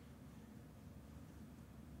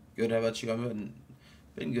 Good, how about you? I've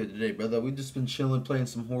been good today, brother. We've just been chilling, playing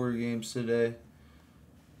some horror games today.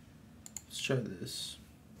 Let's try this.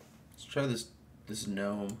 Let's try this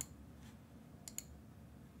gnome.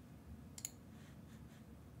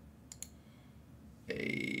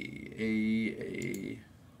 A.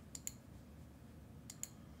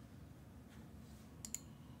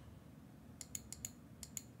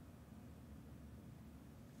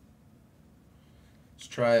 Let's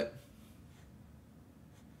try it.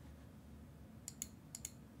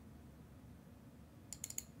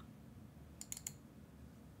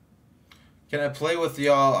 Can I play with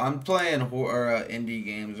y'all? I'm playing horror indie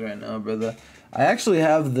games right now, brother. I actually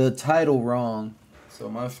have the title wrong, so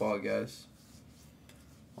my fault, guys.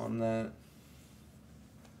 On that.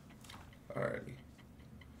 Alrighty.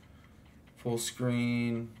 Full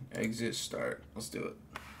screen, exit, start. Let's do it.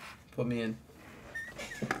 Put me in.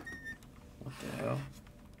 What the hell?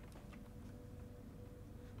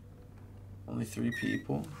 Only 3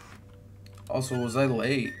 people. Also, was I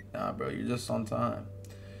late? Nah, bro, you're just on time.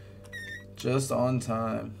 Just on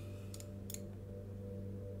time.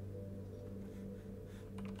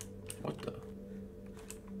 What the?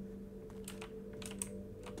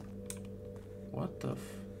 What the?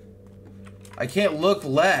 I can't look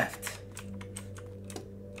left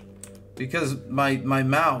because my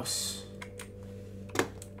mouse.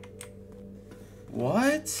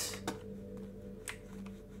 What?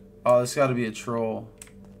 Oh, it's got to be a troll.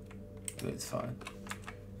 It's fine.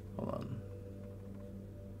 Hold on.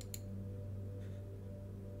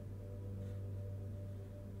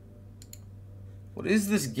 What is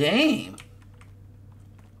this game?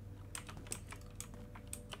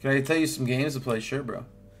 Can I tell you some games to play? Sure, bro.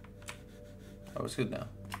 Oh, it's good now.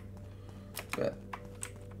 Bet.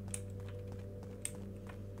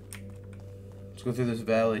 Let's go through this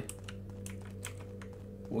valley.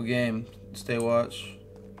 What game? Stay watch.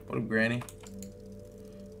 What up, Granny?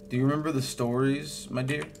 Do you remember the stories, my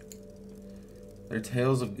dear? They're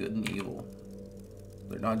tales of good and evil.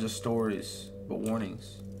 They're not just stories, but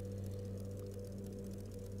warnings.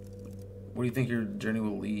 What do you think your journey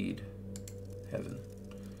will lead? Heaven.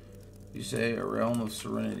 You say a realm of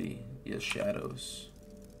serenity, yes, shadows.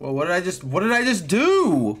 Well, what did I just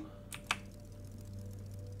do?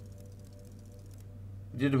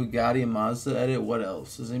 You did a Bugatti and Mazda edit. What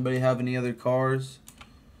else? Does anybody have any other cars?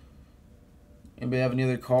 Anybody have any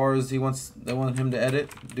other cars they want him to edit?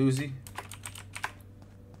 Doozy?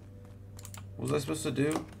 What was I supposed to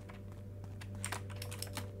do?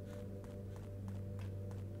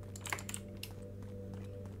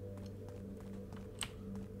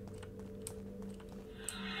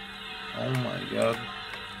 Oh my god.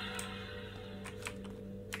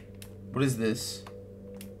 What is this?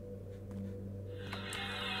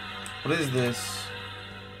 What is this?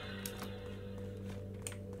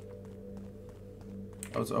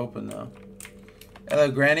 Oh, it's open now.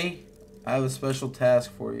 Hello, Granny. I have a special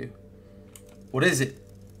task for you. What is it?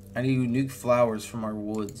 I need unique flowers from our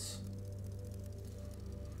woods.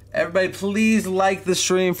 Everybody, please like the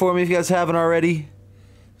stream for me if you guys haven't already.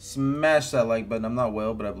 Smash that like button. I'm not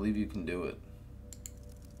well, but I believe you can do it.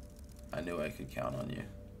 I knew I could count on you.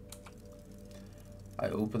 I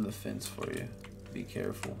opened the fence for you. Be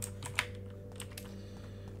careful.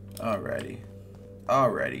 Alrighty.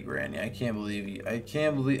 Alrighty, Granny. I can't believe you. I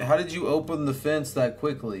can't believe... How did you open the fence that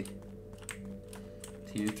quickly?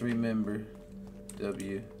 Tier 3 member.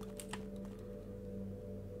 W.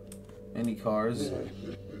 Any cars?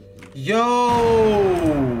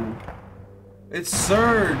 Yo! It's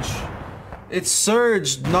Surge. It's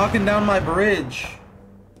Surge knocking down my bridge.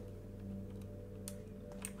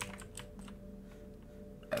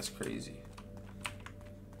 That's crazy.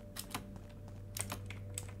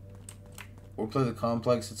 Or play the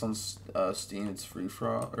Complex. It's on Steam. It's free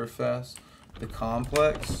for or fast. The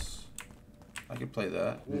Complex. I could play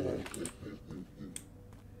that.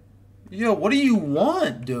 Yo, what do you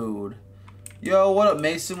want, dude? Yo, what up,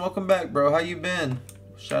 Mason? Welcome back, bro. How you been?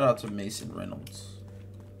 Shout out to Mason Reynolds.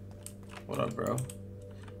 What up, bro?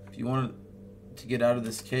 If you want to get out of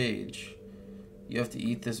this cage, you have to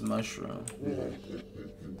eat this mushroom.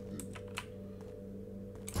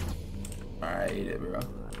 Alright, eat it, bro.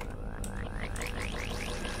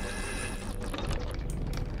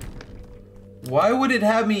 Why would it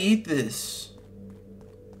have me eat this?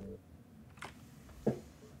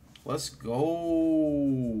 Let's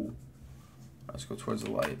go. Let's go towards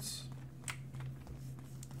the lights.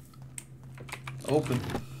 Open.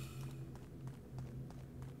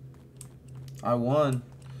 I won.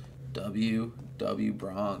 W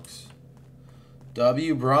Bronx.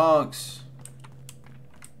 W Bronx.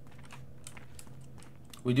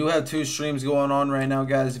 We do have 2 streams going on right now,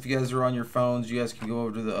 guys. If you guys are on your phones, you guys can go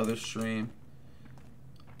over to the other stream.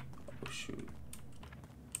 Oh, shoot.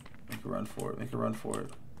 Make a run for it. Make a run for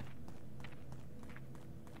it.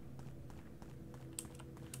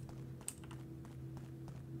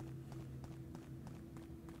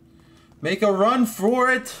 Make a run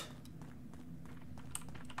for it.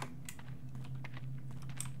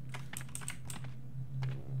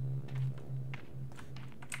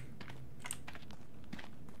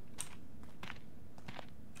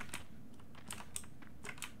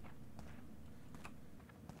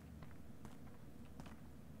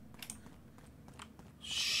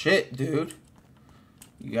 Shit, dude.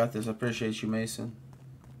 You got this. I appreciate you, Mason.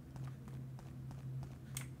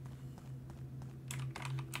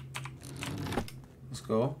 Let's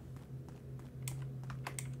go.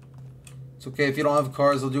 It's okay if you don't have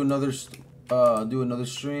cars. I'll do another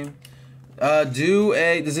stream.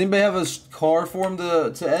 Does anybody have a car for him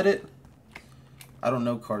to edit? I don't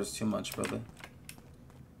know cars too much, brother.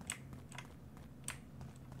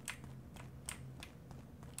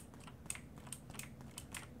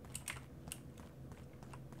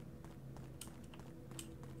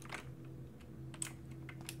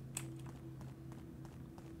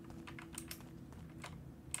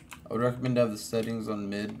 I would recommend to have the settings on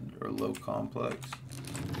mid or low complex.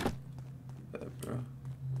 Bro.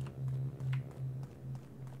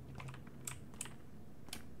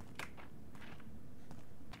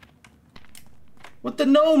 What the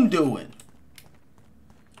gnome doing?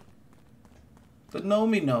 The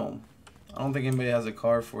gnomey gnome. I don't think anybody has a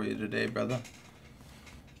car for you today, brother.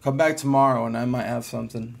 Come back tomorrow and I might have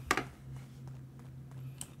something.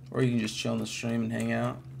 Or you can just chill on the stream and hang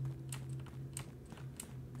out.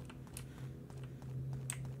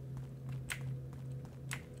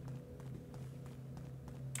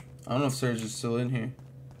 I don't know if Serge is still in here.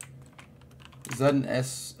 Is that an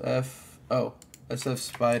SF? Oh, SF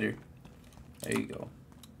Spider. There you go.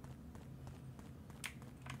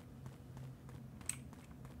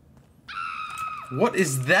 What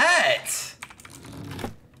is that?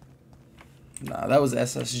 Nah, that was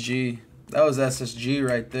SSG. That was SSG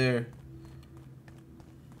right there.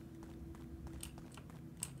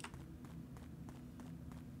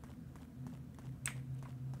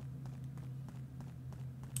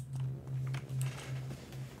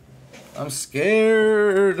 I'm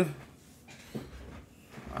scared.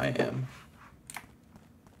 I am.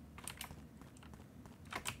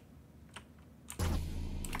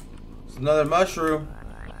 It's another mushroom.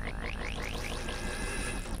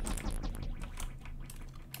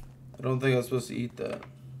 I don't think I was supposed to eat that.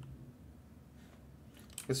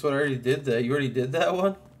 Guess what? I already did that. You already did that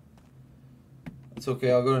one? It's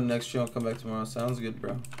okay. I'll go to the next stream. I'll come back tomorrow. Sounds good,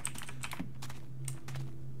 bro.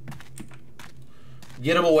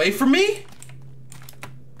 Get him away from me?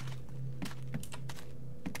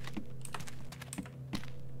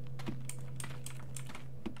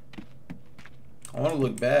 I want to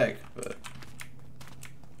look back, but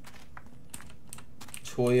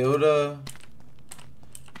Toyota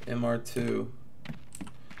MR2.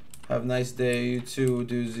 Have a nice day, you too,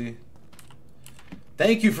 Doozy.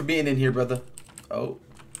 Thank you for being in here, brother. Oh,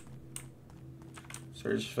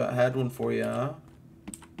 Serge had one for you, huh?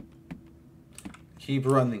 Keep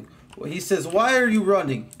running. Well, he says, why are you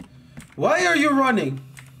running? Why are you running?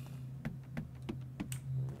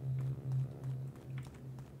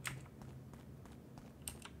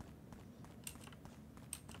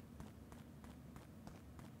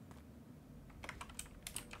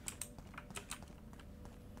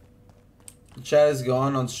 The chat is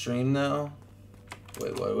gone on stream now.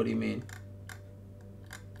 Wait, what do you mean?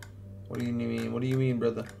 What do you mean? What do you mean,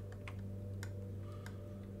 brother?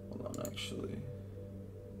 Hold on, actually.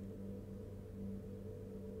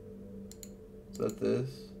 Is that this?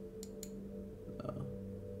 No.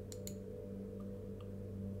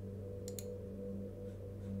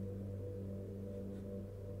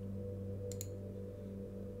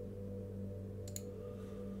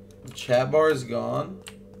 The chat bar is gone.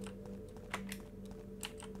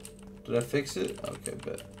 Did I fix it? Okay,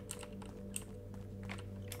 bet.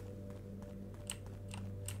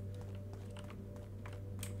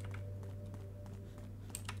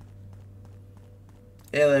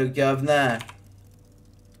 Hello, governor.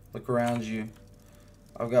 Look around you.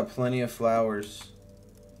 I've got plenty of flowers.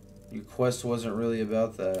 Your quest wasn't really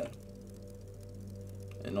about that.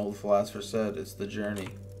 An old philosopher said, it's the journey,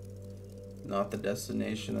 not the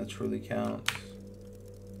destination that truly counts.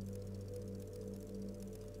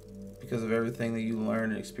 Because of everything that you learn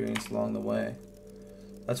and experience along the way.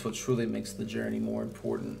 That's what truly makes the journey more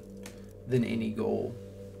important than any goal.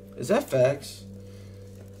 Is that facts?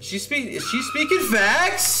 Is she speaking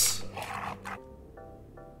facts?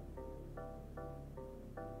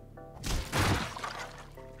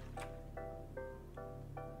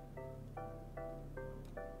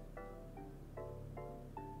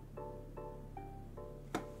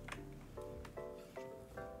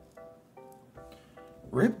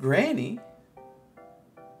 Rip Granny.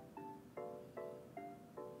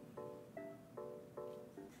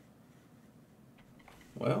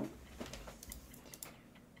 Well,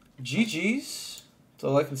 GG's. That's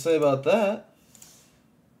all I can say about that.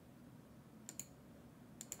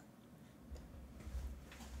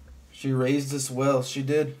 She raised us well. She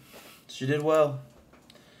did. She did well.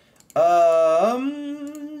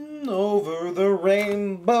 Over the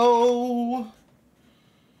rainbow.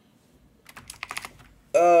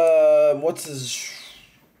 What's his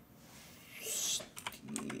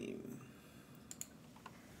Steam?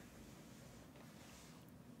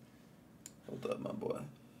 Hold up, my boy.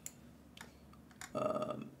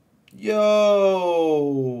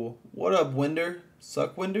 Yo, what up, Winder?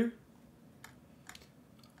 Suck, Winder?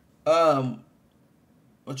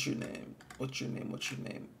 What's your name? What's your name? What's your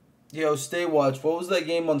name? Yo, Stay Watch. What was that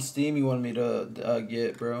game on Steam you wanted me to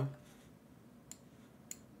get, bro?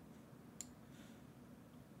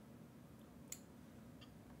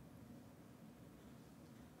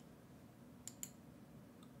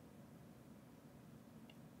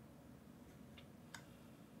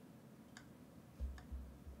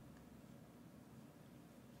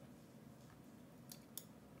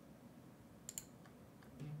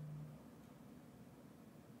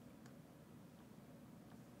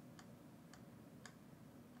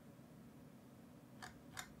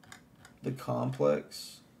 The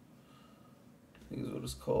Complex, I think is what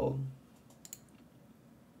it's called.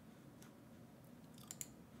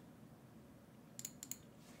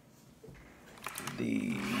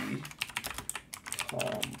 The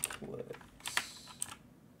Complex.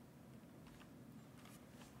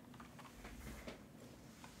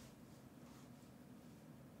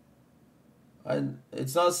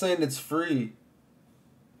 It's not saying it's free.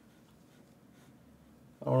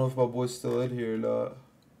 I don't know if my boy's still in here or not.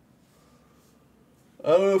 I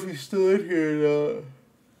don't know if he's still in here or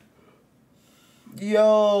not.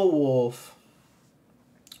 Yo, Wolf.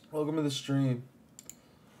 Welcome to the stream.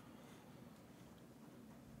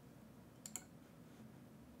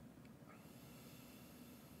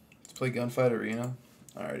 Let's play Gunfight Arena.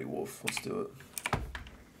 Alrighty, Wolf. Let's do it.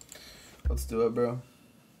 Let's do it, bro.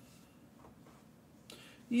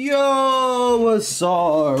 Yo,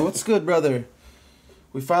 Asar. What's good, brother?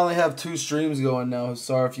 We finally have 2 streams going now,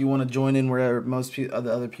 Hassar. If you want to join in wherever most the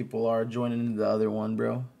other people are, join into the other one,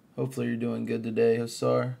 bro. Hopefully you're doing good today,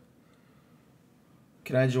 Hassar.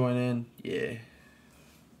 Can I join in? Yeah.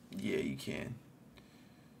 Yeah, you can.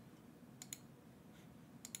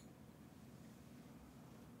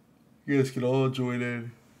 You guys can all join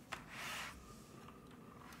in.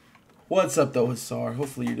 What's up, though, Hassar?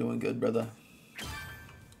 Hopefully you're doing good, brother.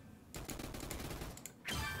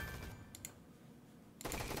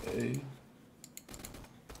 Okay.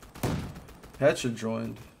 Hatcher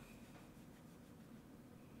joined.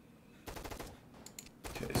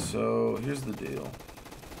 Okay, so here's the deal.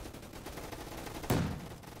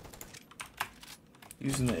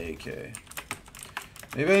 Using the AK.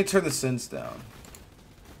 Maybe I need to turn the sense down.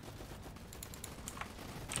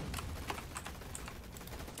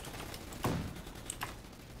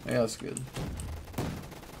 Yeah, that's good.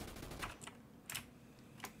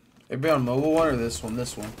 Everybody on mobile one or this one?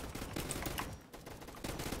 This one.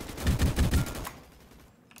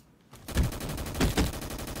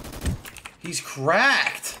 He's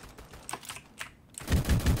cracked.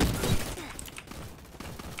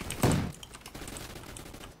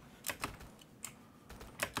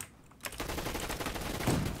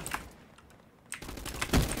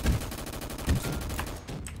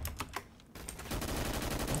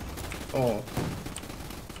 Oh.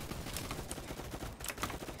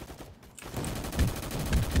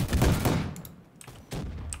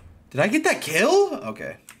 Did I get that kill?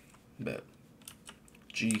 Okay. Bet.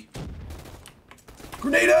 G.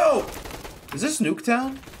 Grenado! Is this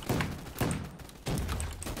Nuketown?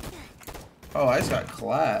 Oh, I just got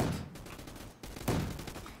clapped.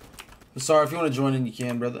 Sorry, if you want to join in, you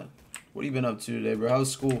can, brother. What have you been up to today, bro?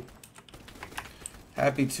 How's school?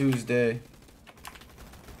 Happy Tuesday.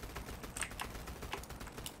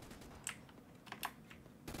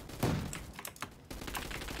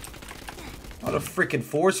 What a freaking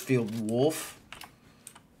force field, Wolf.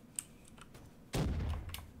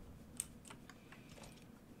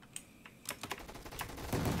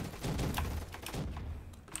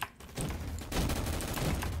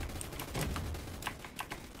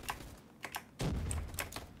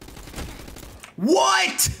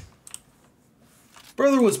 What?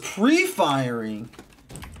 Brother was pre-firing.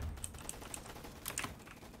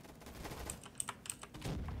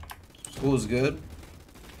 School was good.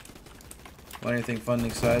 Want anything fun and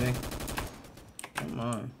exciting? Come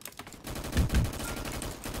on.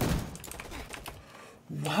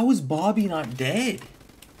 Why was Bobby not dead?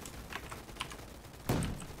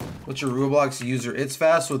 What's your Roblox user? It's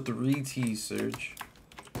fast with 3 T's, Serge.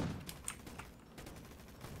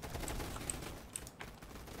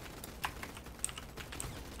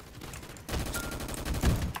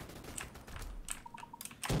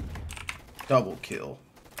 Double kill.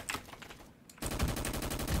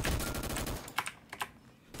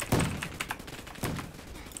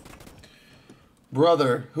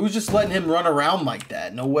 Brother, who's just letting him run around like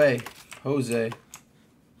that? No way. Jose.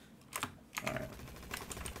 Alright.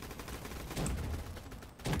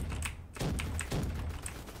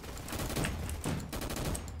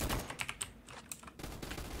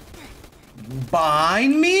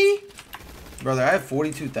 Behind me? Brother, I have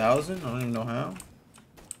 42,000. I don't even know how.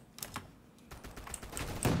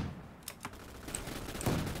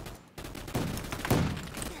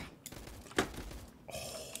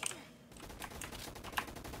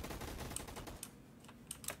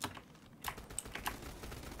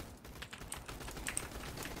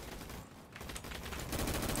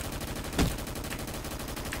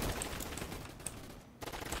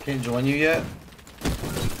 Can't join you yet?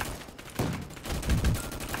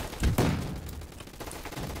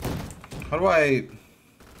 How do I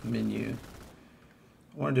menu?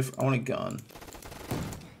 I want a gun.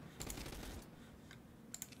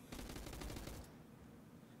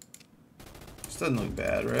 This doesn't look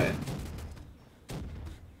bad, right?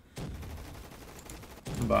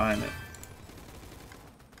 I'm buying it.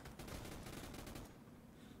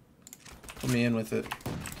 Put me in with it.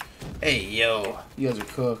 Hey, yo, you guys are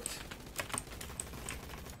cooked.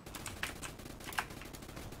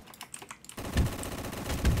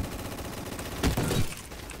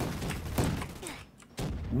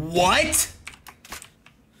 What?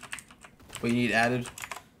 What you need added?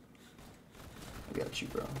 I got you,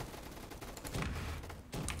 bro.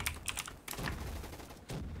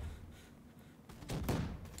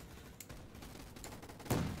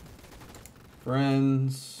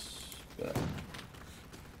 Friends. Yeah.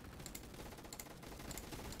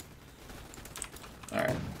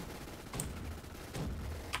 Alright.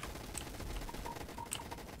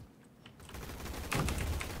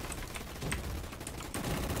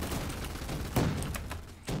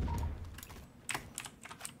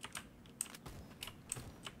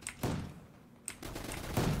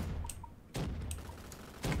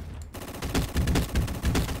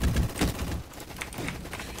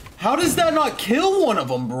 How does that not kill one of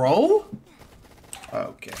them, bro?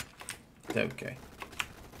 Okay. Okay.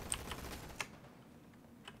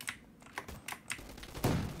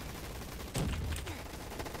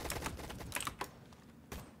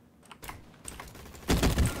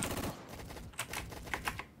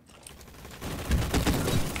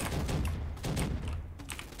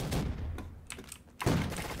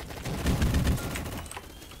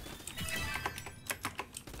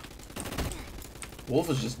 Wolf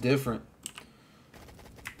is just different.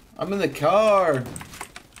 I'm in the car.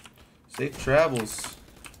 Safe travels.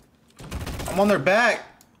 I'm on their back.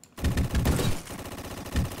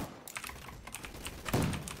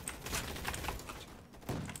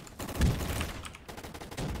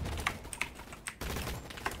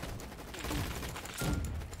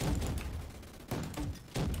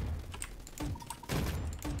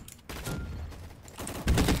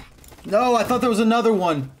 No, I thought there was another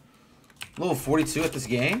one. Level 42 at this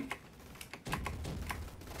game?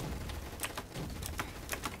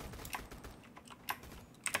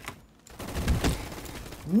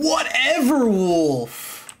 Whatever,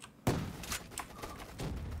 Wolf!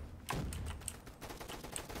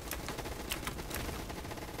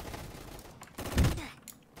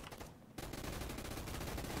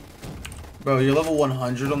 Bro, you're level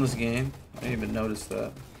 100 on this game? I didn't even notice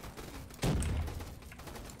that.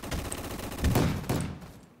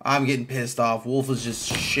 I'm getting pissed off. Wolf is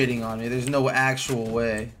just shitting on me. There's no actual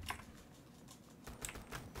way.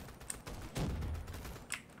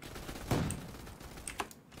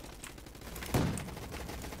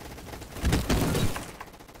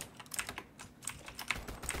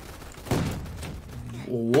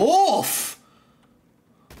 Wolf!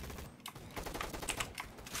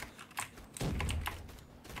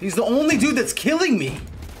 He's the only dude that's killing me.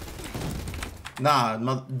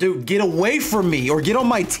 Nah, dude, get away from me or get on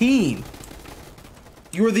my team.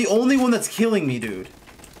 You are the only one that's killing me, dude.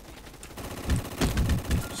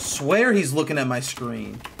 Swear he's looking at my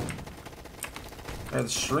screen. Or the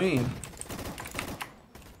stream.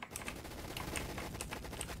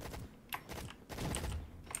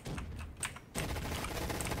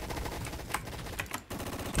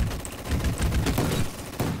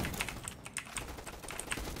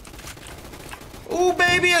 Ooh,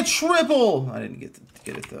 baby, a triple! I didn't get to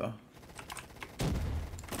get it though.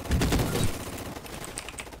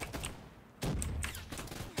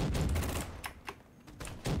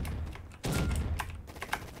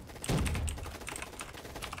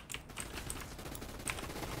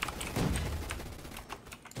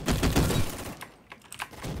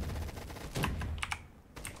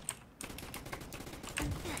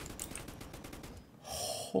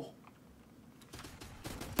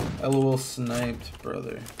 LOL sniped,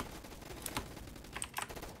 brother.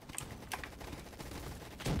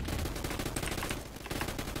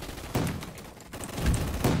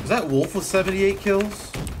 Is that Wolf with 78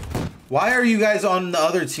 kills? Why are you guys on the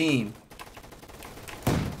other team?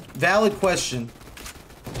 Valid question.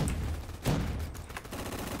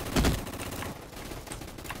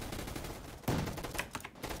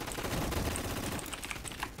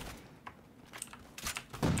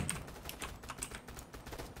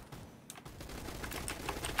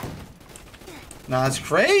 Nah, that's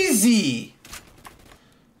crazy!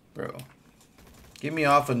 Bro. Get me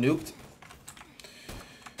off a nuked.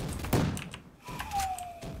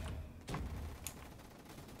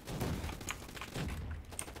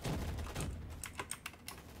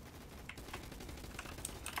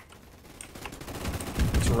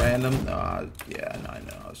 It's random. Yeah, no, I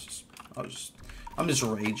know. I'm just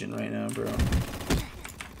raging right now, bro.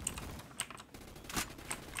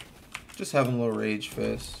 Just having a little rage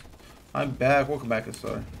fest. I'm back. Welcome back,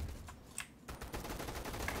 Asar.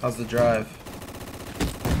 How's the drive?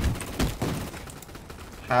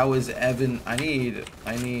 How is Evan? I need it.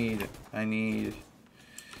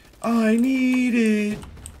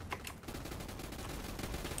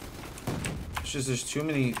 It's just there's too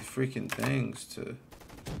many freaking things to.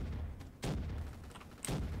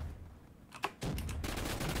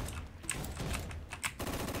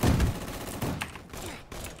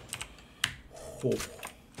 Oh.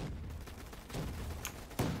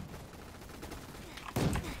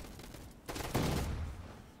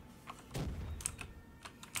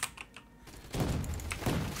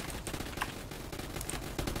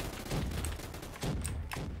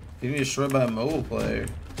 Getting destroyed by a mobile player.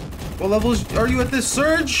 What levels are you at this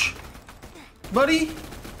surge, buddy?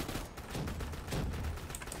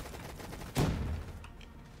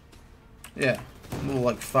 Yeah, I'm level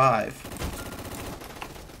like 5.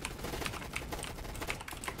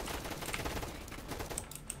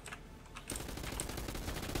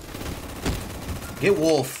 Get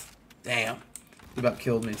Wolf. Damn. He about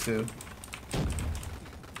killed me too.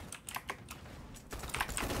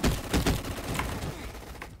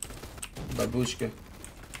 Babushka.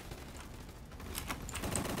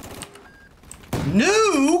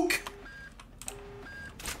 Nuke?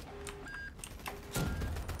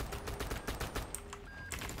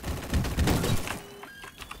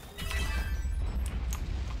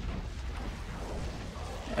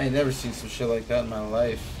 I ain't never seen some shit like that in my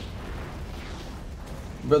life.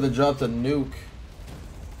 Brother dropped a nuke.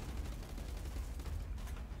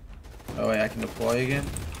 Oh wait, I can deploy again?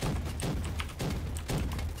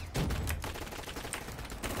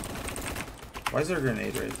 Why is there a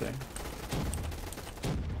grenade right there?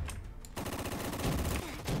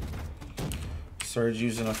 Started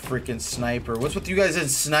using a freaking sniper. What's with you guys in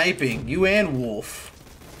sniping? You and Wolf.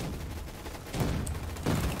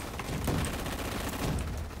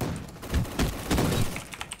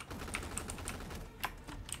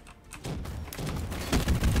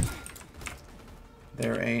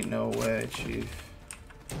 There ain't no way, Chief.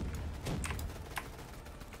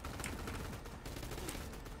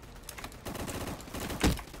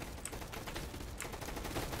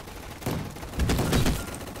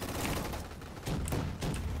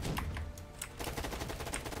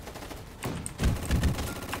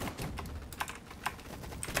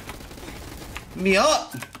 Me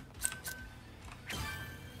up.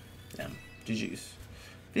 Damn, GG's.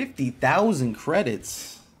 50,000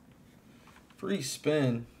 credits. Free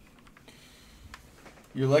spin.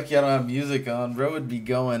 You're lucky I don't have music on. Bro would be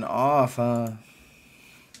going off, huh?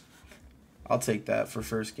 I'll take that for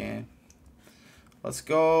first game. Let's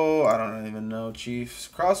go. I don't even know, Chiefs.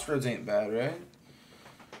 Crossroads ain't bad, right?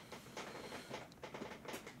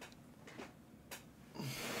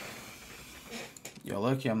 Yo,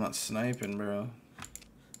 lucky I'm not sniping, bro.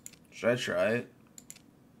 Should I try it?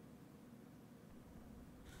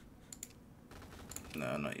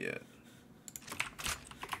 No, not yet.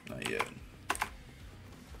 Not yet.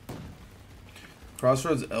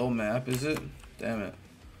 Crossroads L map, is it? Damn it.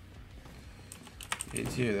 Hate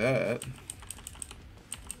to hear that.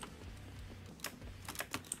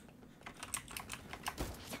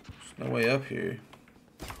 There's no way up here.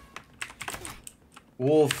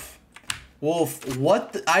 Wolf. Wolf,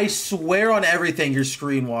 what? I swear on everything you're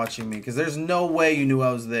screen watching me, because there's no way you knew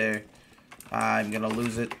I was there. I'm gonna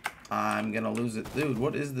lose it. I'm gonna lose it. Dude,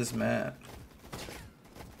 what is this map?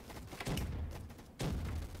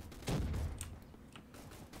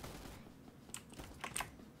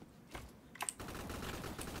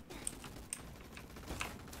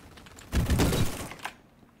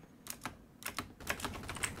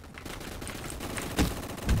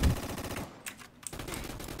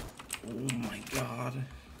 Oh my god.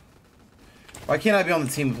 Why can't I be on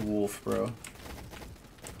the team with Wolf, bro?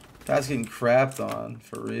 That's getting crapped on.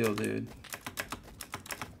 For real, dude.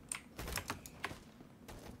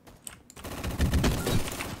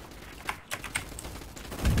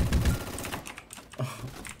 Oh.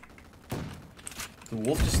 The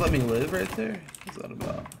Wolf just let me live right there? What's that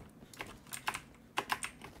about?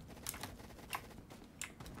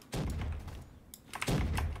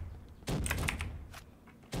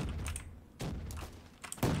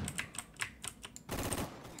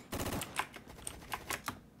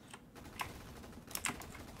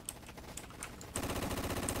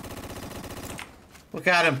 Look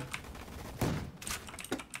at him.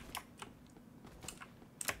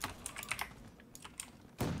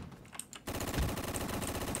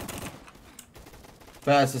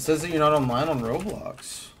 Fast, it says that you're not online on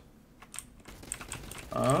Roblox.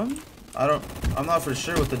 I'm not for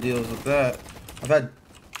sure what the deal is with that.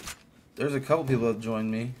 There's a couple people that joined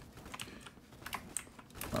me.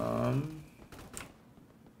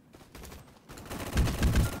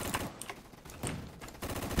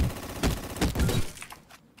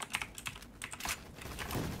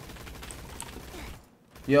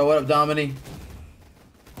 Yo, what up, Domini?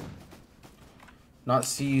 Not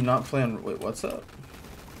see you, not playing. Wait, what's up?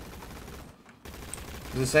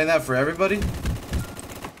 Is it saying that for everybody?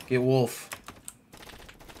 Get Wolf.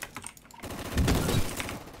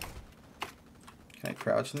 Can I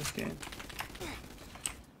crouch in this game?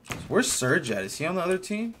 Where's Surge at? Is he on the other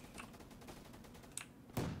team?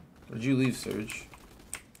 Or did you leave, Surge?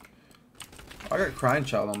 I got Crying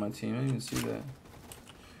Child on my team. I didn't even see that.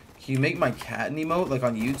 Can you make my cat an emote like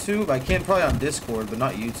on YouTube? I can probably on Discord, but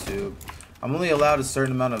not YouTube. I'm only allowed a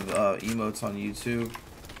certain amount of emotes on YouTube.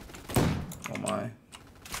 Oh my.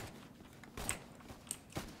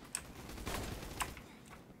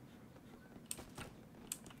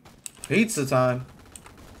 Pizza time.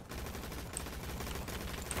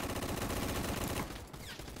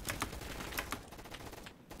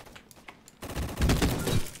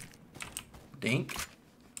 Dink.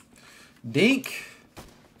 Dink.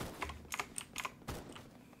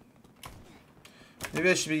 Maybe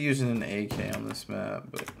I should be using an AK on this map,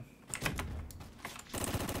 but...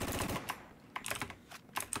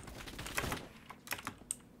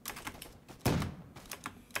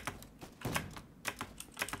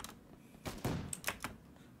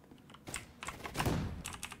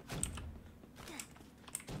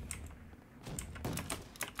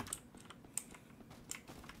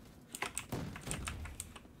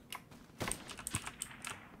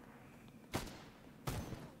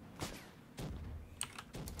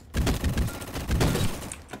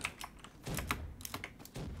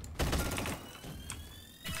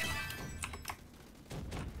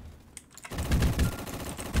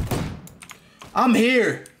 I'm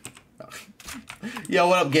here. Yo,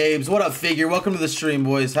 what up, Gabes? What up, Figure? Welcome to the stream,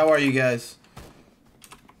 boys. How are you guys?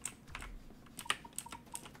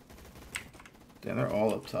 Damn, they're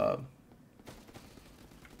all up top.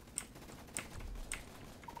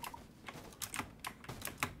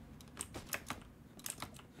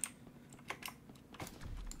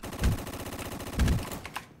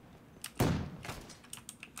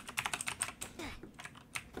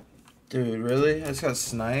 Dude, really? I just got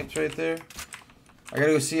sniped right there. I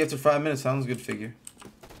gotta go see after 5 minutes. Sounds good, Figure.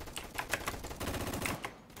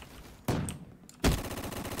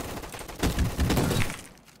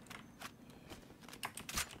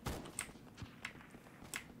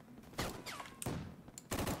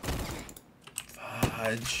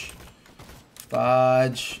 Fudge.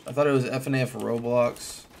 Fudge. I thought it was Fnaf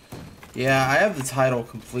Roblox. Yeah, I have the title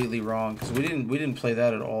completely wrong because we didn't play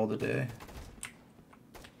that at all today.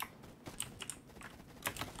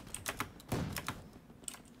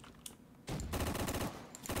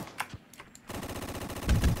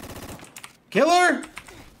 Killer!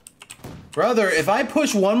 Brother, if I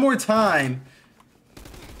push one more time...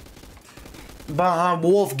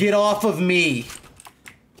 Wolf, get off of me.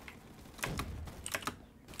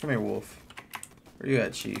 Come here, Wolf. Where you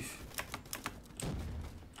at, Chief?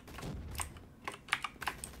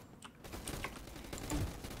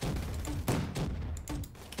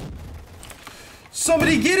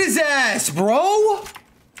 Somebody get his ass, bro!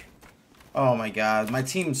 Oh my god, my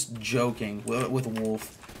team's joking with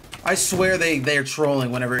Wolf. I swear they're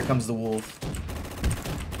trolling whenever it comes to Wolf.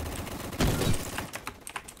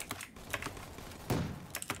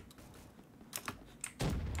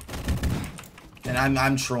 And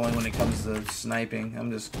I'm trolling when it comes to sniping.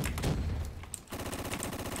 I'm just...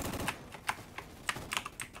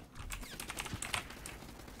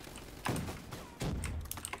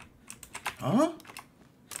 Huh?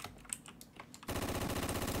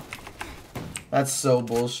 That's so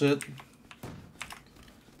bullshit.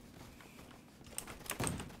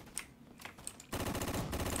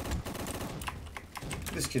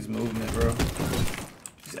 This kid's movement, bro.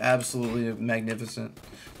 He's absolutely magnificent.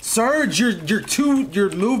 Surge,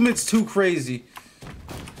 your movement's too crazy.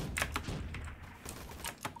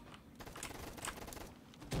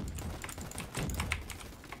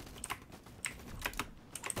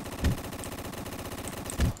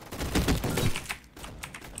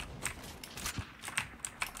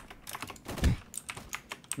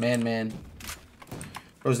 Man.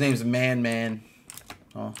 Bro's name's Man.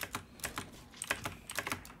 Oh.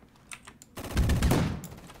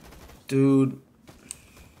 Dude.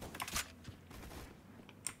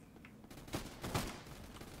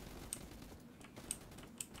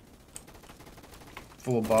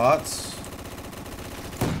 Full of bots.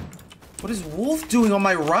 What is Wolf doing on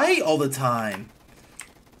my right all the time?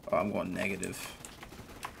 Oh, I'm going negative.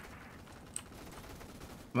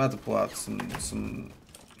 I'm about to pull out something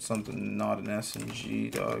not an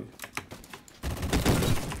SMG, dog.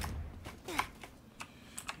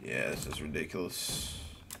 Yeah, this is ridiculous.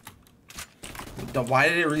 Why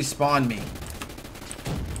did it respawn me?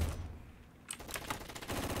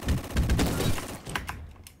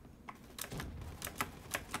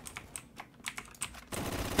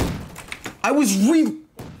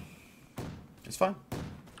 It's fine.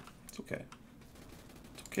 It's okay.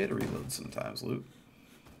 It's okay to reload sometimes, Luke.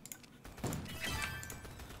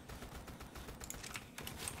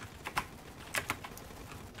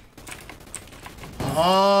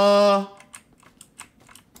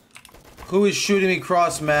 Who is shooting me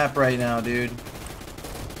cross map right now, dude?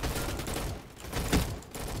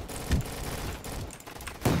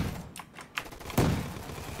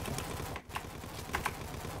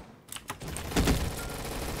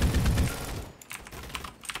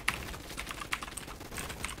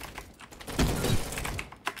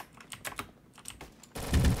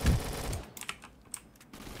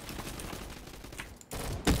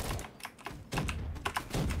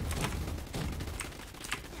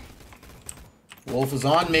 Wolf is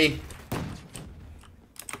on me.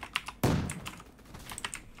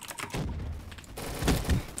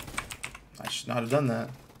 I should not have done that.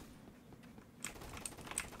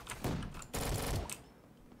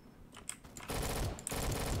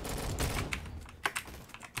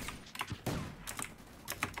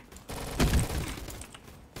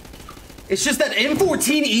 It's just that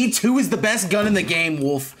M14E2 is the best gun in the game,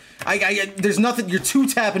 Wolf. There's nothing, you're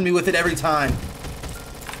two-tapping me with it every time.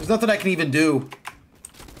 There's nothing I can even do.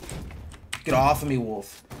 Get off of me,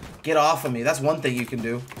 Wolf. Get off of me. That's one thing you can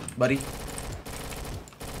do, buddy.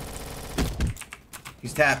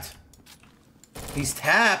 He's tapped. He's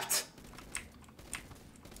tapped.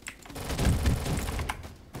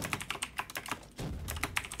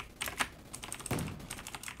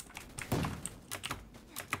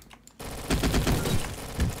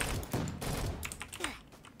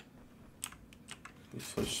 We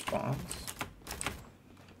switch spawns.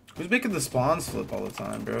 Who's making the spawns flip all the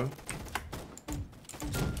time, bro?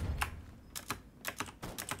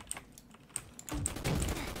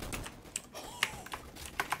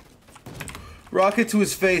 Rocket to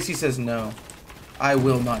his face, he says no. I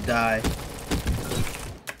will not die.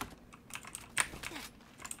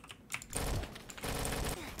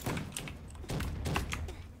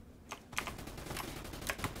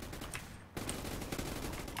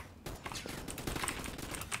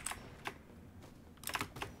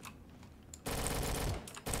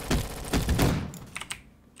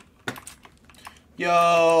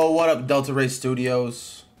 Yo, what up, Delta Ray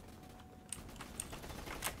Studios?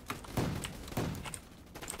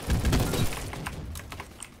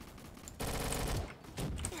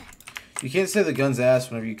 You can't say the gun's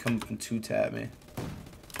ass whenever you come and two-tap me.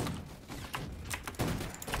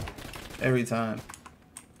 Every time.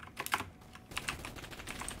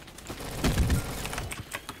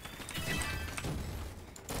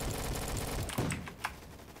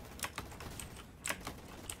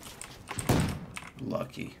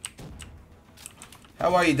 Shiitake.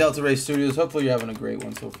 How are you, Delta Ray Studios? Hopefully you're having a great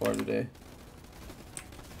one so far today.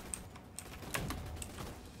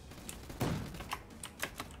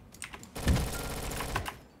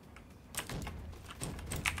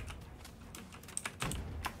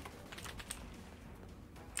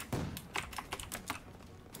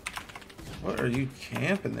 What are you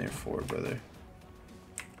camping there for, brother?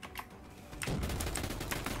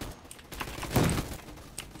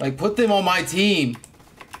 Like, put them on my team.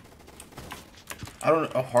 I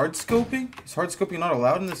don't know. Hard scoping? Is hard scoping not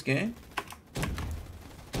allowed in this game?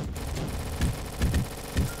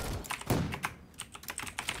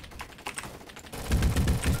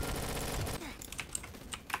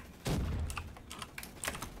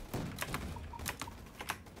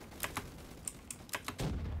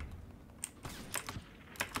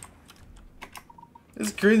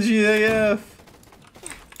 It's cringy AF.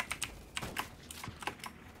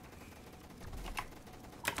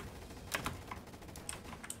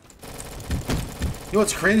 You know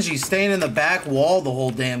what's cringy? Staying in the back wall the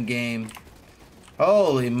whole damn game.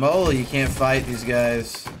 Holy moly, you can't fight these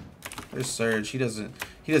guys. There's Surge. He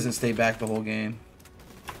doesn't stay back the whole game.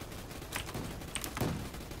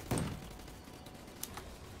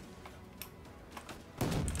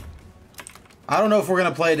 I don't know if we're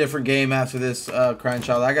gonna play a different game after this, Crying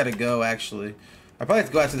Child. I gotta go, actually. I probably have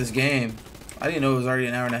to go after this game. I didn't know it was already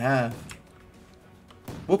an hour and a half.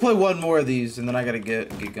 We'll play one more of these, and then I gotta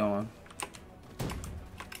get going.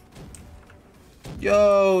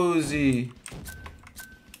 Yo, Z.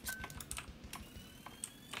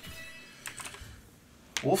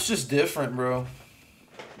 Wolf's just different, bro.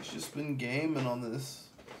 He's just been gaming on this.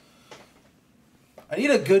 I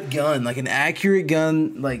need a good gun, like an accurate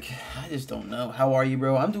gun. Like, I just don't know. How are you,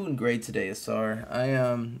 bro? I'm doing great today, Asar.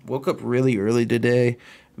 I woke up really early today,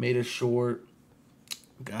 made a short,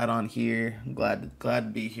 got on here. I'm glad to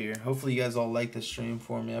be here. Hopefully you guys all like the stream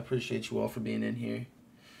for me. I appreciate you all for being in here.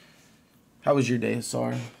 How was your day,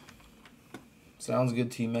 Asar? Sounds good,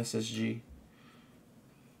 Team SSG.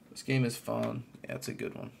 This game is fun. Yeah, it's a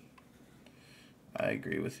good one. I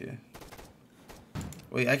agree with you.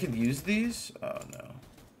 Wait, I could use these? Oh, no.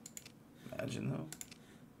 Imagine, though.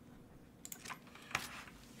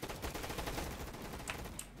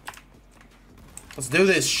 Let's do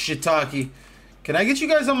this, Shiitake. Can I get you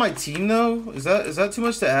guys on my team, though? Is that too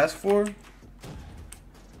much to ask for?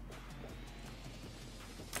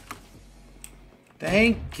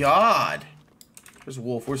 Thank God. Where's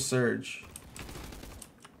Wolf? Where's Surge?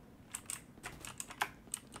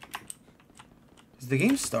 Has the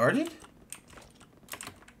game started?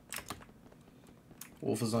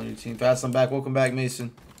 Wolf is on your team. Fast, I'm back. Welcome back,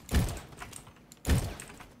 Mason.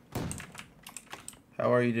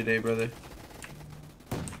 How are you today, brother?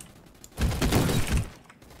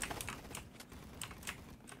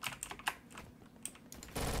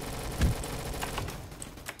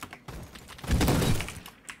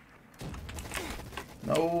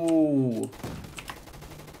 No.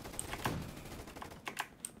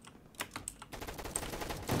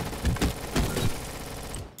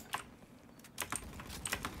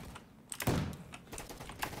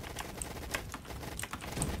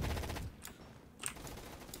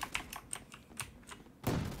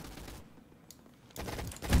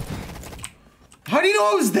 How do you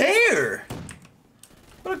know I was there?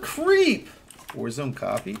 What a creep. Warzone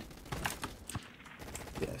copied?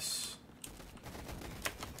 Yes.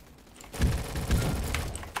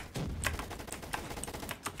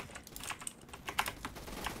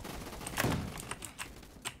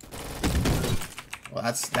 Well,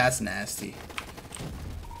 that's nasty.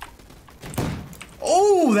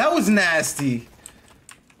 Oh, that was nasty.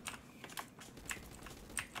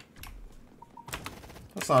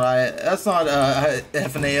 That's not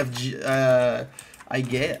FNAF.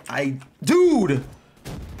 Dude.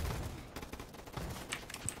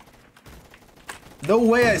 No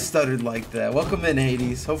way I stuttered like that. Welcome in,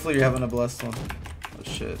 Hades. Hopefully you're having a blessed one. Oh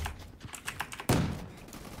shit.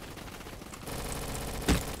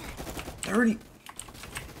 30.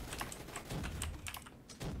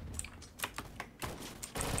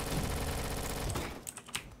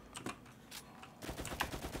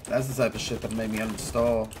 That's the type of shit that made me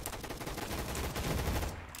uninstall.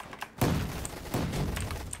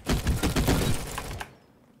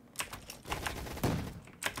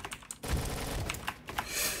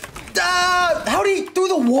 How did he through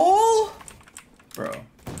the wall? Bro.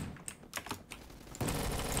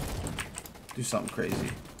 Do something crazy.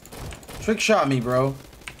 Trick shot me, bro.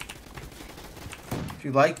 If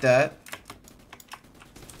you like that.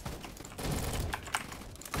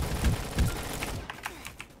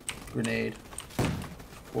 Grenade.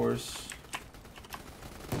 Of course.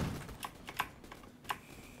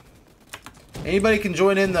 Anybody can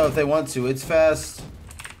join in though if they want to. It's fast.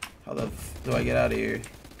 How the f do I get out of here?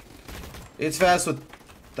 It's fast with...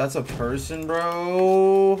 That's a person,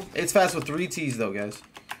 bro. It's fast with 3 T's though, guys.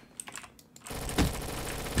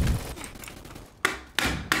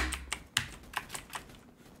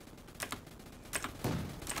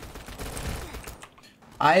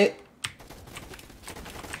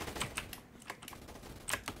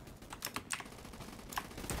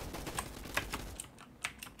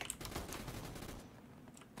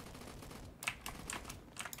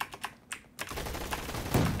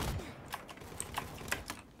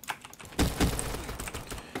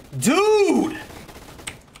 Dude!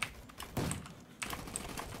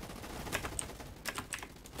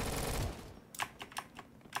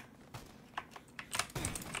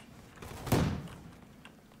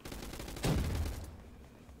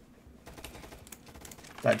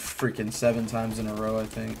 Died freaking 7 times in a row, I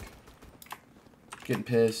think. Getting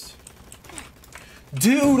pissed.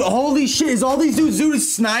 Dude, holy shit, is all these dudes do to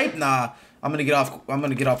snipe? Nah, I'm gonna get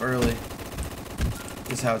off early.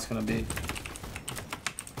 This is how it's gonna be.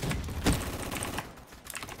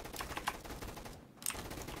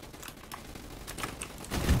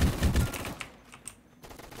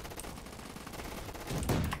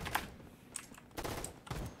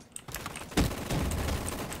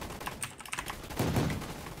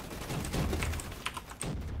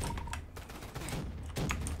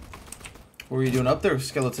 What were you doing up there,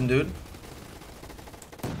 skeleton dude?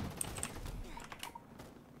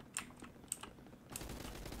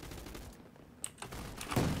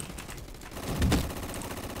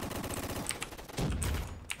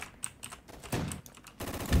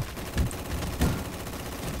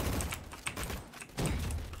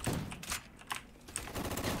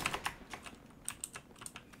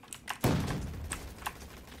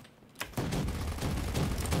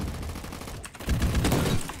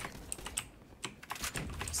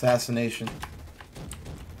 Assassination.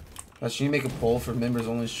 Should you make a poll for members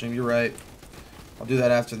only stream? You're right. I'll do that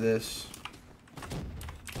after this.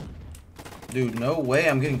 Dude, no way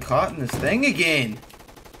I'm getting caught in this thing again.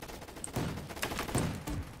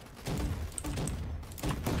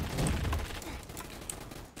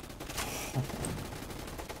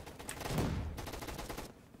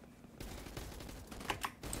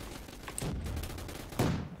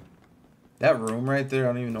 That room right there,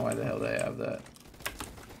 I don't even know why the hell they have that.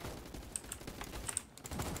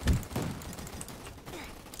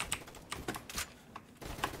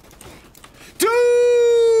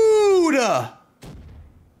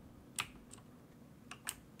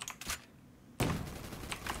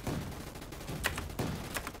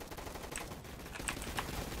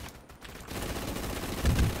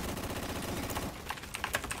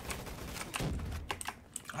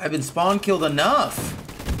 I've been spawn killed enough.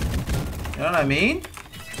 You know what I mean?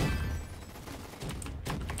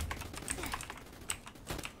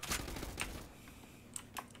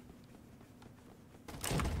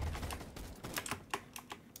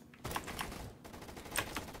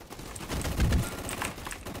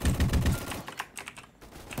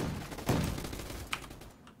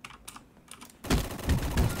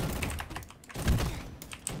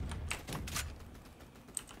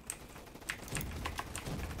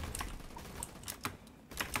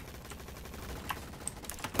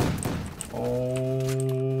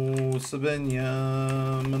 Oh,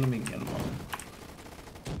 Sabenya, manamingyan mo.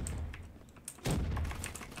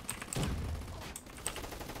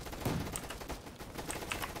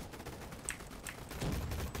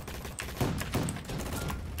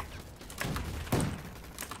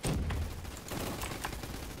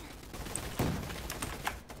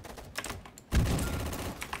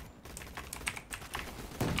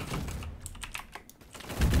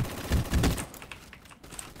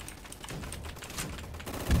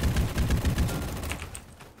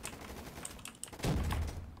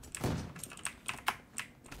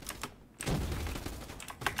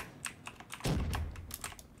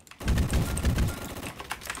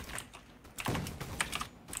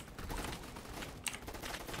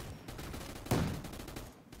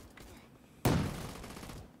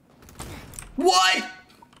 What?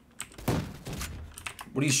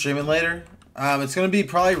 What are you streaming later? It's gonna be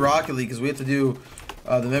probably Rocket League because we have to do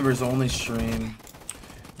the members only stream.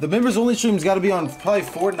 The members only stream's got to be on probably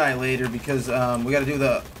Fortnite later because we got to do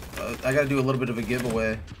the. I got to do a little bit of a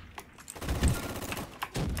giveaway.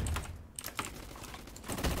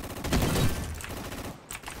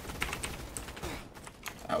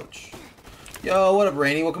 Ouch. Yo, what up,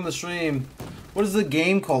 Rainy? Welcome to the stream. What is the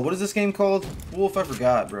game called? What is this game called? Wolf, I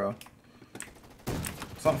forgot, bro.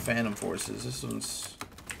 It's not Phantom Forces. This one's...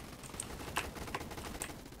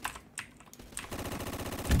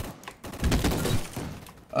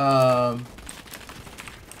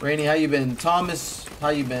 Rainy, how you been? Thomas, how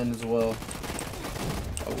you been as well?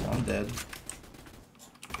 Oh, I'm dead.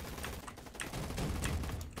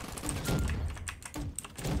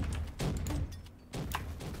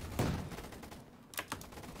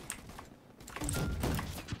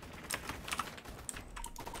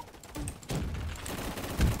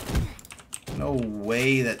 No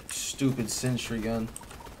way, that stupid sentry gun.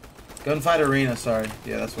 Gunfight Arena, sorry.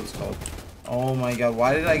 Yeah, that's what it's called. Oh my god,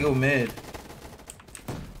 why did I go mid?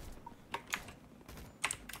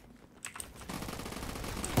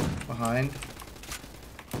 Behind.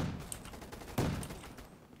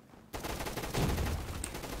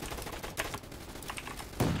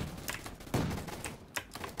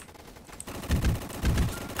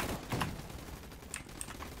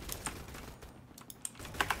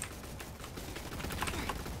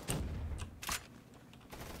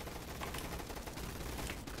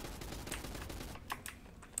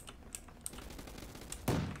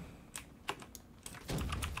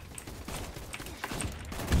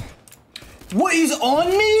 What, he's on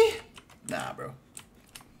me? Nah, bro.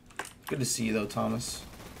 Good to see you though, Thomas.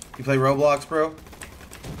 You play Roblox, bro?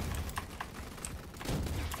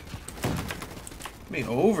 Me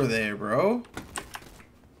over there, bro.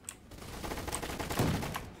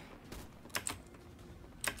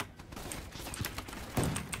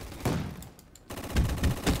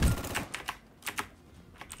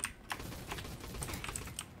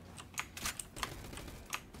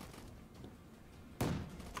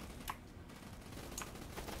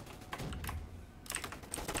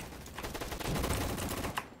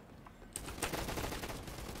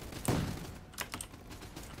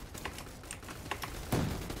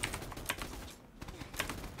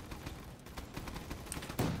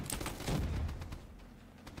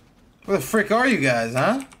 Where the frick are you guys,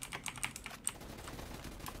 huh?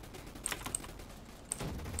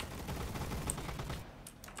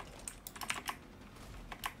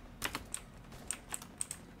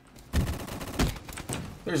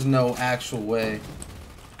 There's no actual way.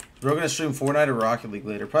 We're gonna stream Fortnite or Rocket League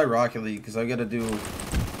later. Probably Rocket League, because I gotta do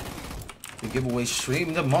the giveaway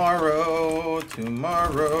stream tomorrow.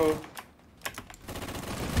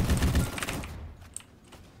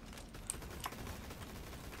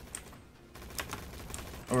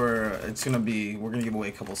 Or it's gonna be, we're gonna give away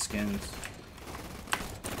a couple skins.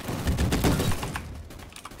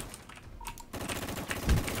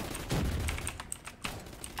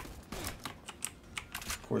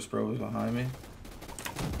 Of course, bro is behind me.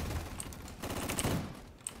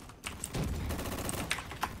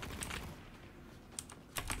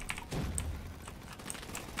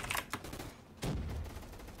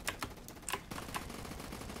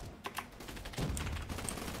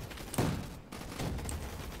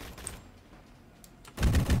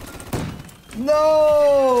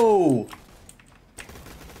 No!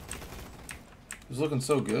 He's looking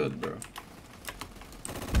so good, bro.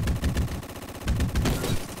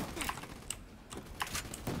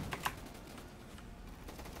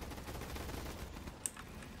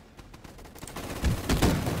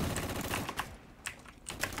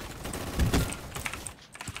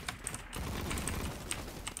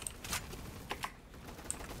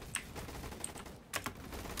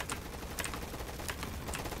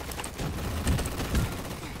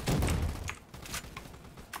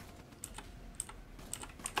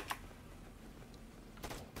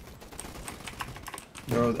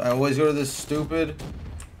 Bro, I always go to this stupid.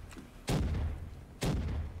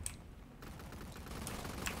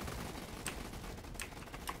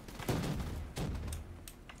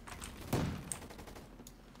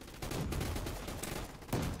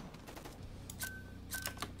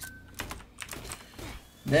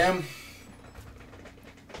 Damn.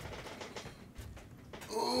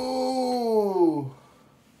 Ooh.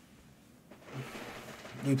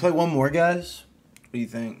 Can we play one more, guys? What do you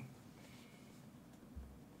think?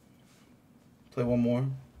 Play one more.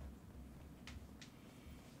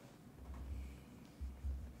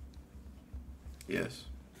 Yes.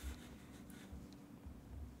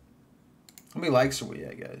 How many likes are we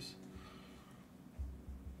at, guys?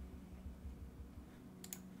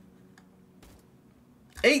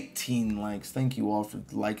 $18 likes. Thank you all for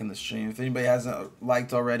liking the stream. If anybody hasn't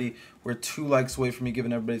liked already, we're 2 likes away from me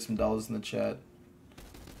giving everybody some dollars in the chat.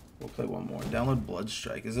 We'll play one more. Download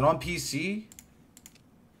Bloodstrike. Is it on PC?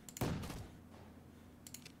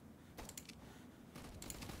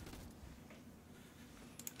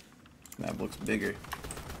 Map looks bigger.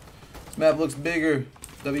 This map looks bigger.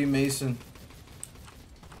 W Mason.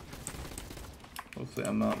 Hopefully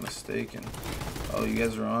I'm not mistaken. Oh, you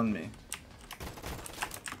guys are on me.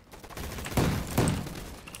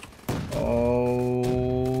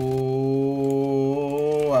 Oh.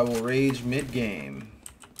 will rage mid-game.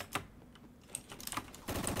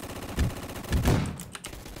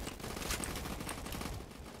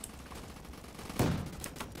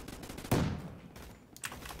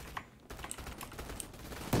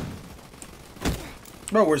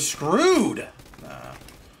 Bro, we're screwed! Nah.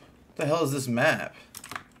 What the hell is this map?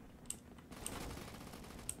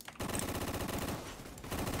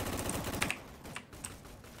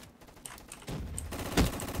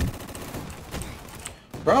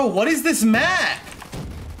 Bro, what is this map?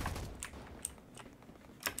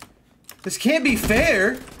 This can't be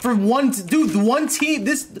fair for dude, the one team,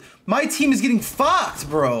 my team is getting fucked,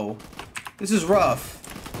 bro. This is rough.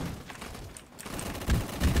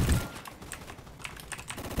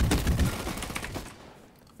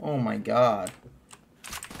 Oh my god.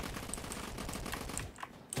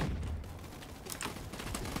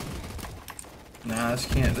 Nah,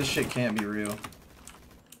 this shit can't be real.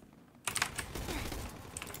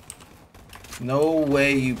 No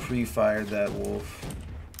way you pre-fired that, Wolf.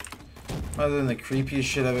 Other than the creepiest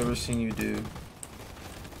shit I've ever seen you do.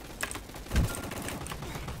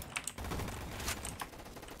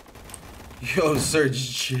 Yo,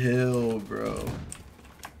 Serge, chill, bro.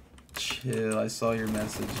 Chill, I saw your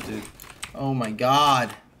message, dude. Oh my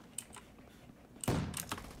god.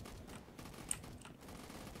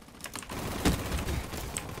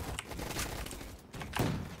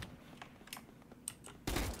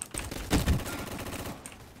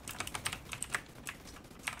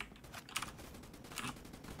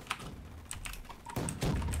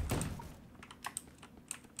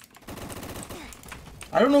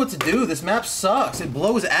 I don't know what to do. This map sucks. It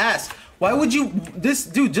blows ass. Why would you...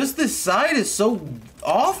 Dude, just this side is so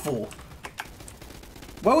awful.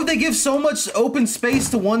 Why would they give so much open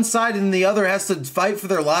space to one side and the other has to fight for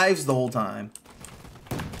their lives the whole time?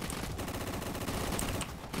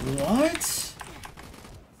 What?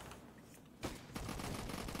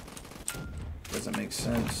 Doesn't make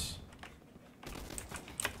sense.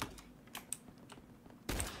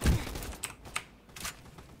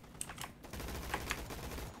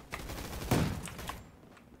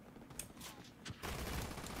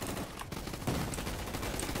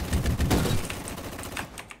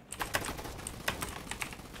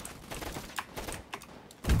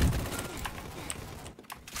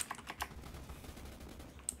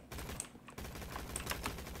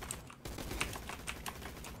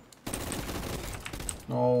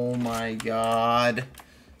 Oh my god.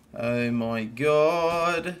 Oh my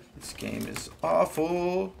god. This game is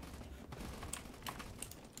awful.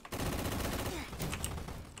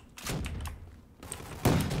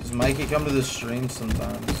 Does Mikey come to the stream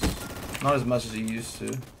sometimes? Not as much as he used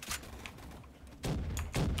to.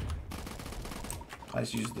 I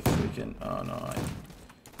just used the freaking... Oh no,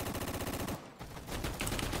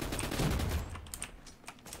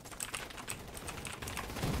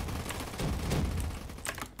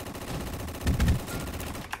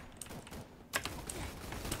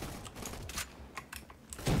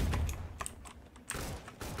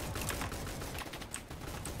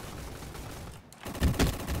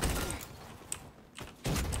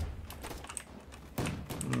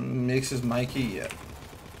 Mixes Mikey, yeah.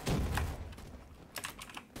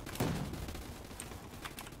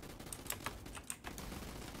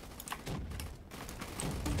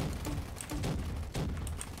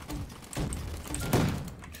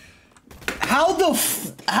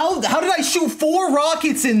 How did I shoot 4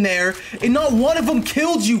 rockets in there and not one of them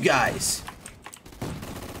killed you guys?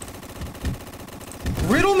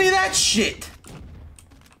 Riddle me that shit.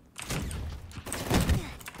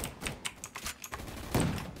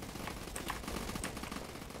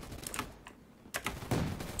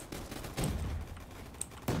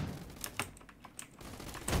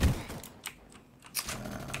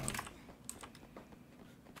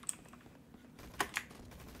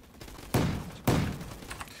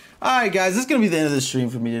 Alright guys, this is going to be the end of the stream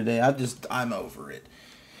for me today. I'm over it.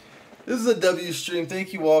 This is a W stream.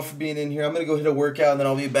 Thank you all for being in here. I'm going to go hit a workout and then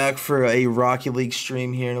I'll be back for a Rocket League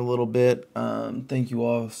stream here in a little bit. Thank you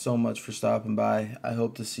all so much for stopping by. I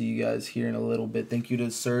hope to see you guys here in a little bit. Thank you to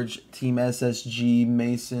Surge, Team SSG,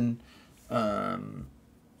 Mason,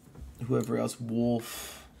 whoever else,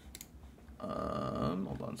 Wolf.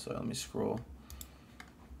 Hold on, sorry, let me scroll.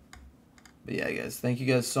 But yeah, guys, thank you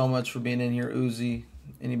guys so much for being in here. Uzi.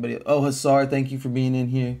 Anybody? Oh, Hassar, thank you for being in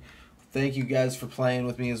here. Thank you guys for playing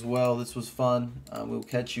with me as well. This was fun. We'll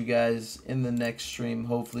catch you guys in the next stream.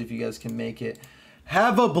 Hopefully, if you guys can make it.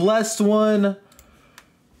 Have a blessed one.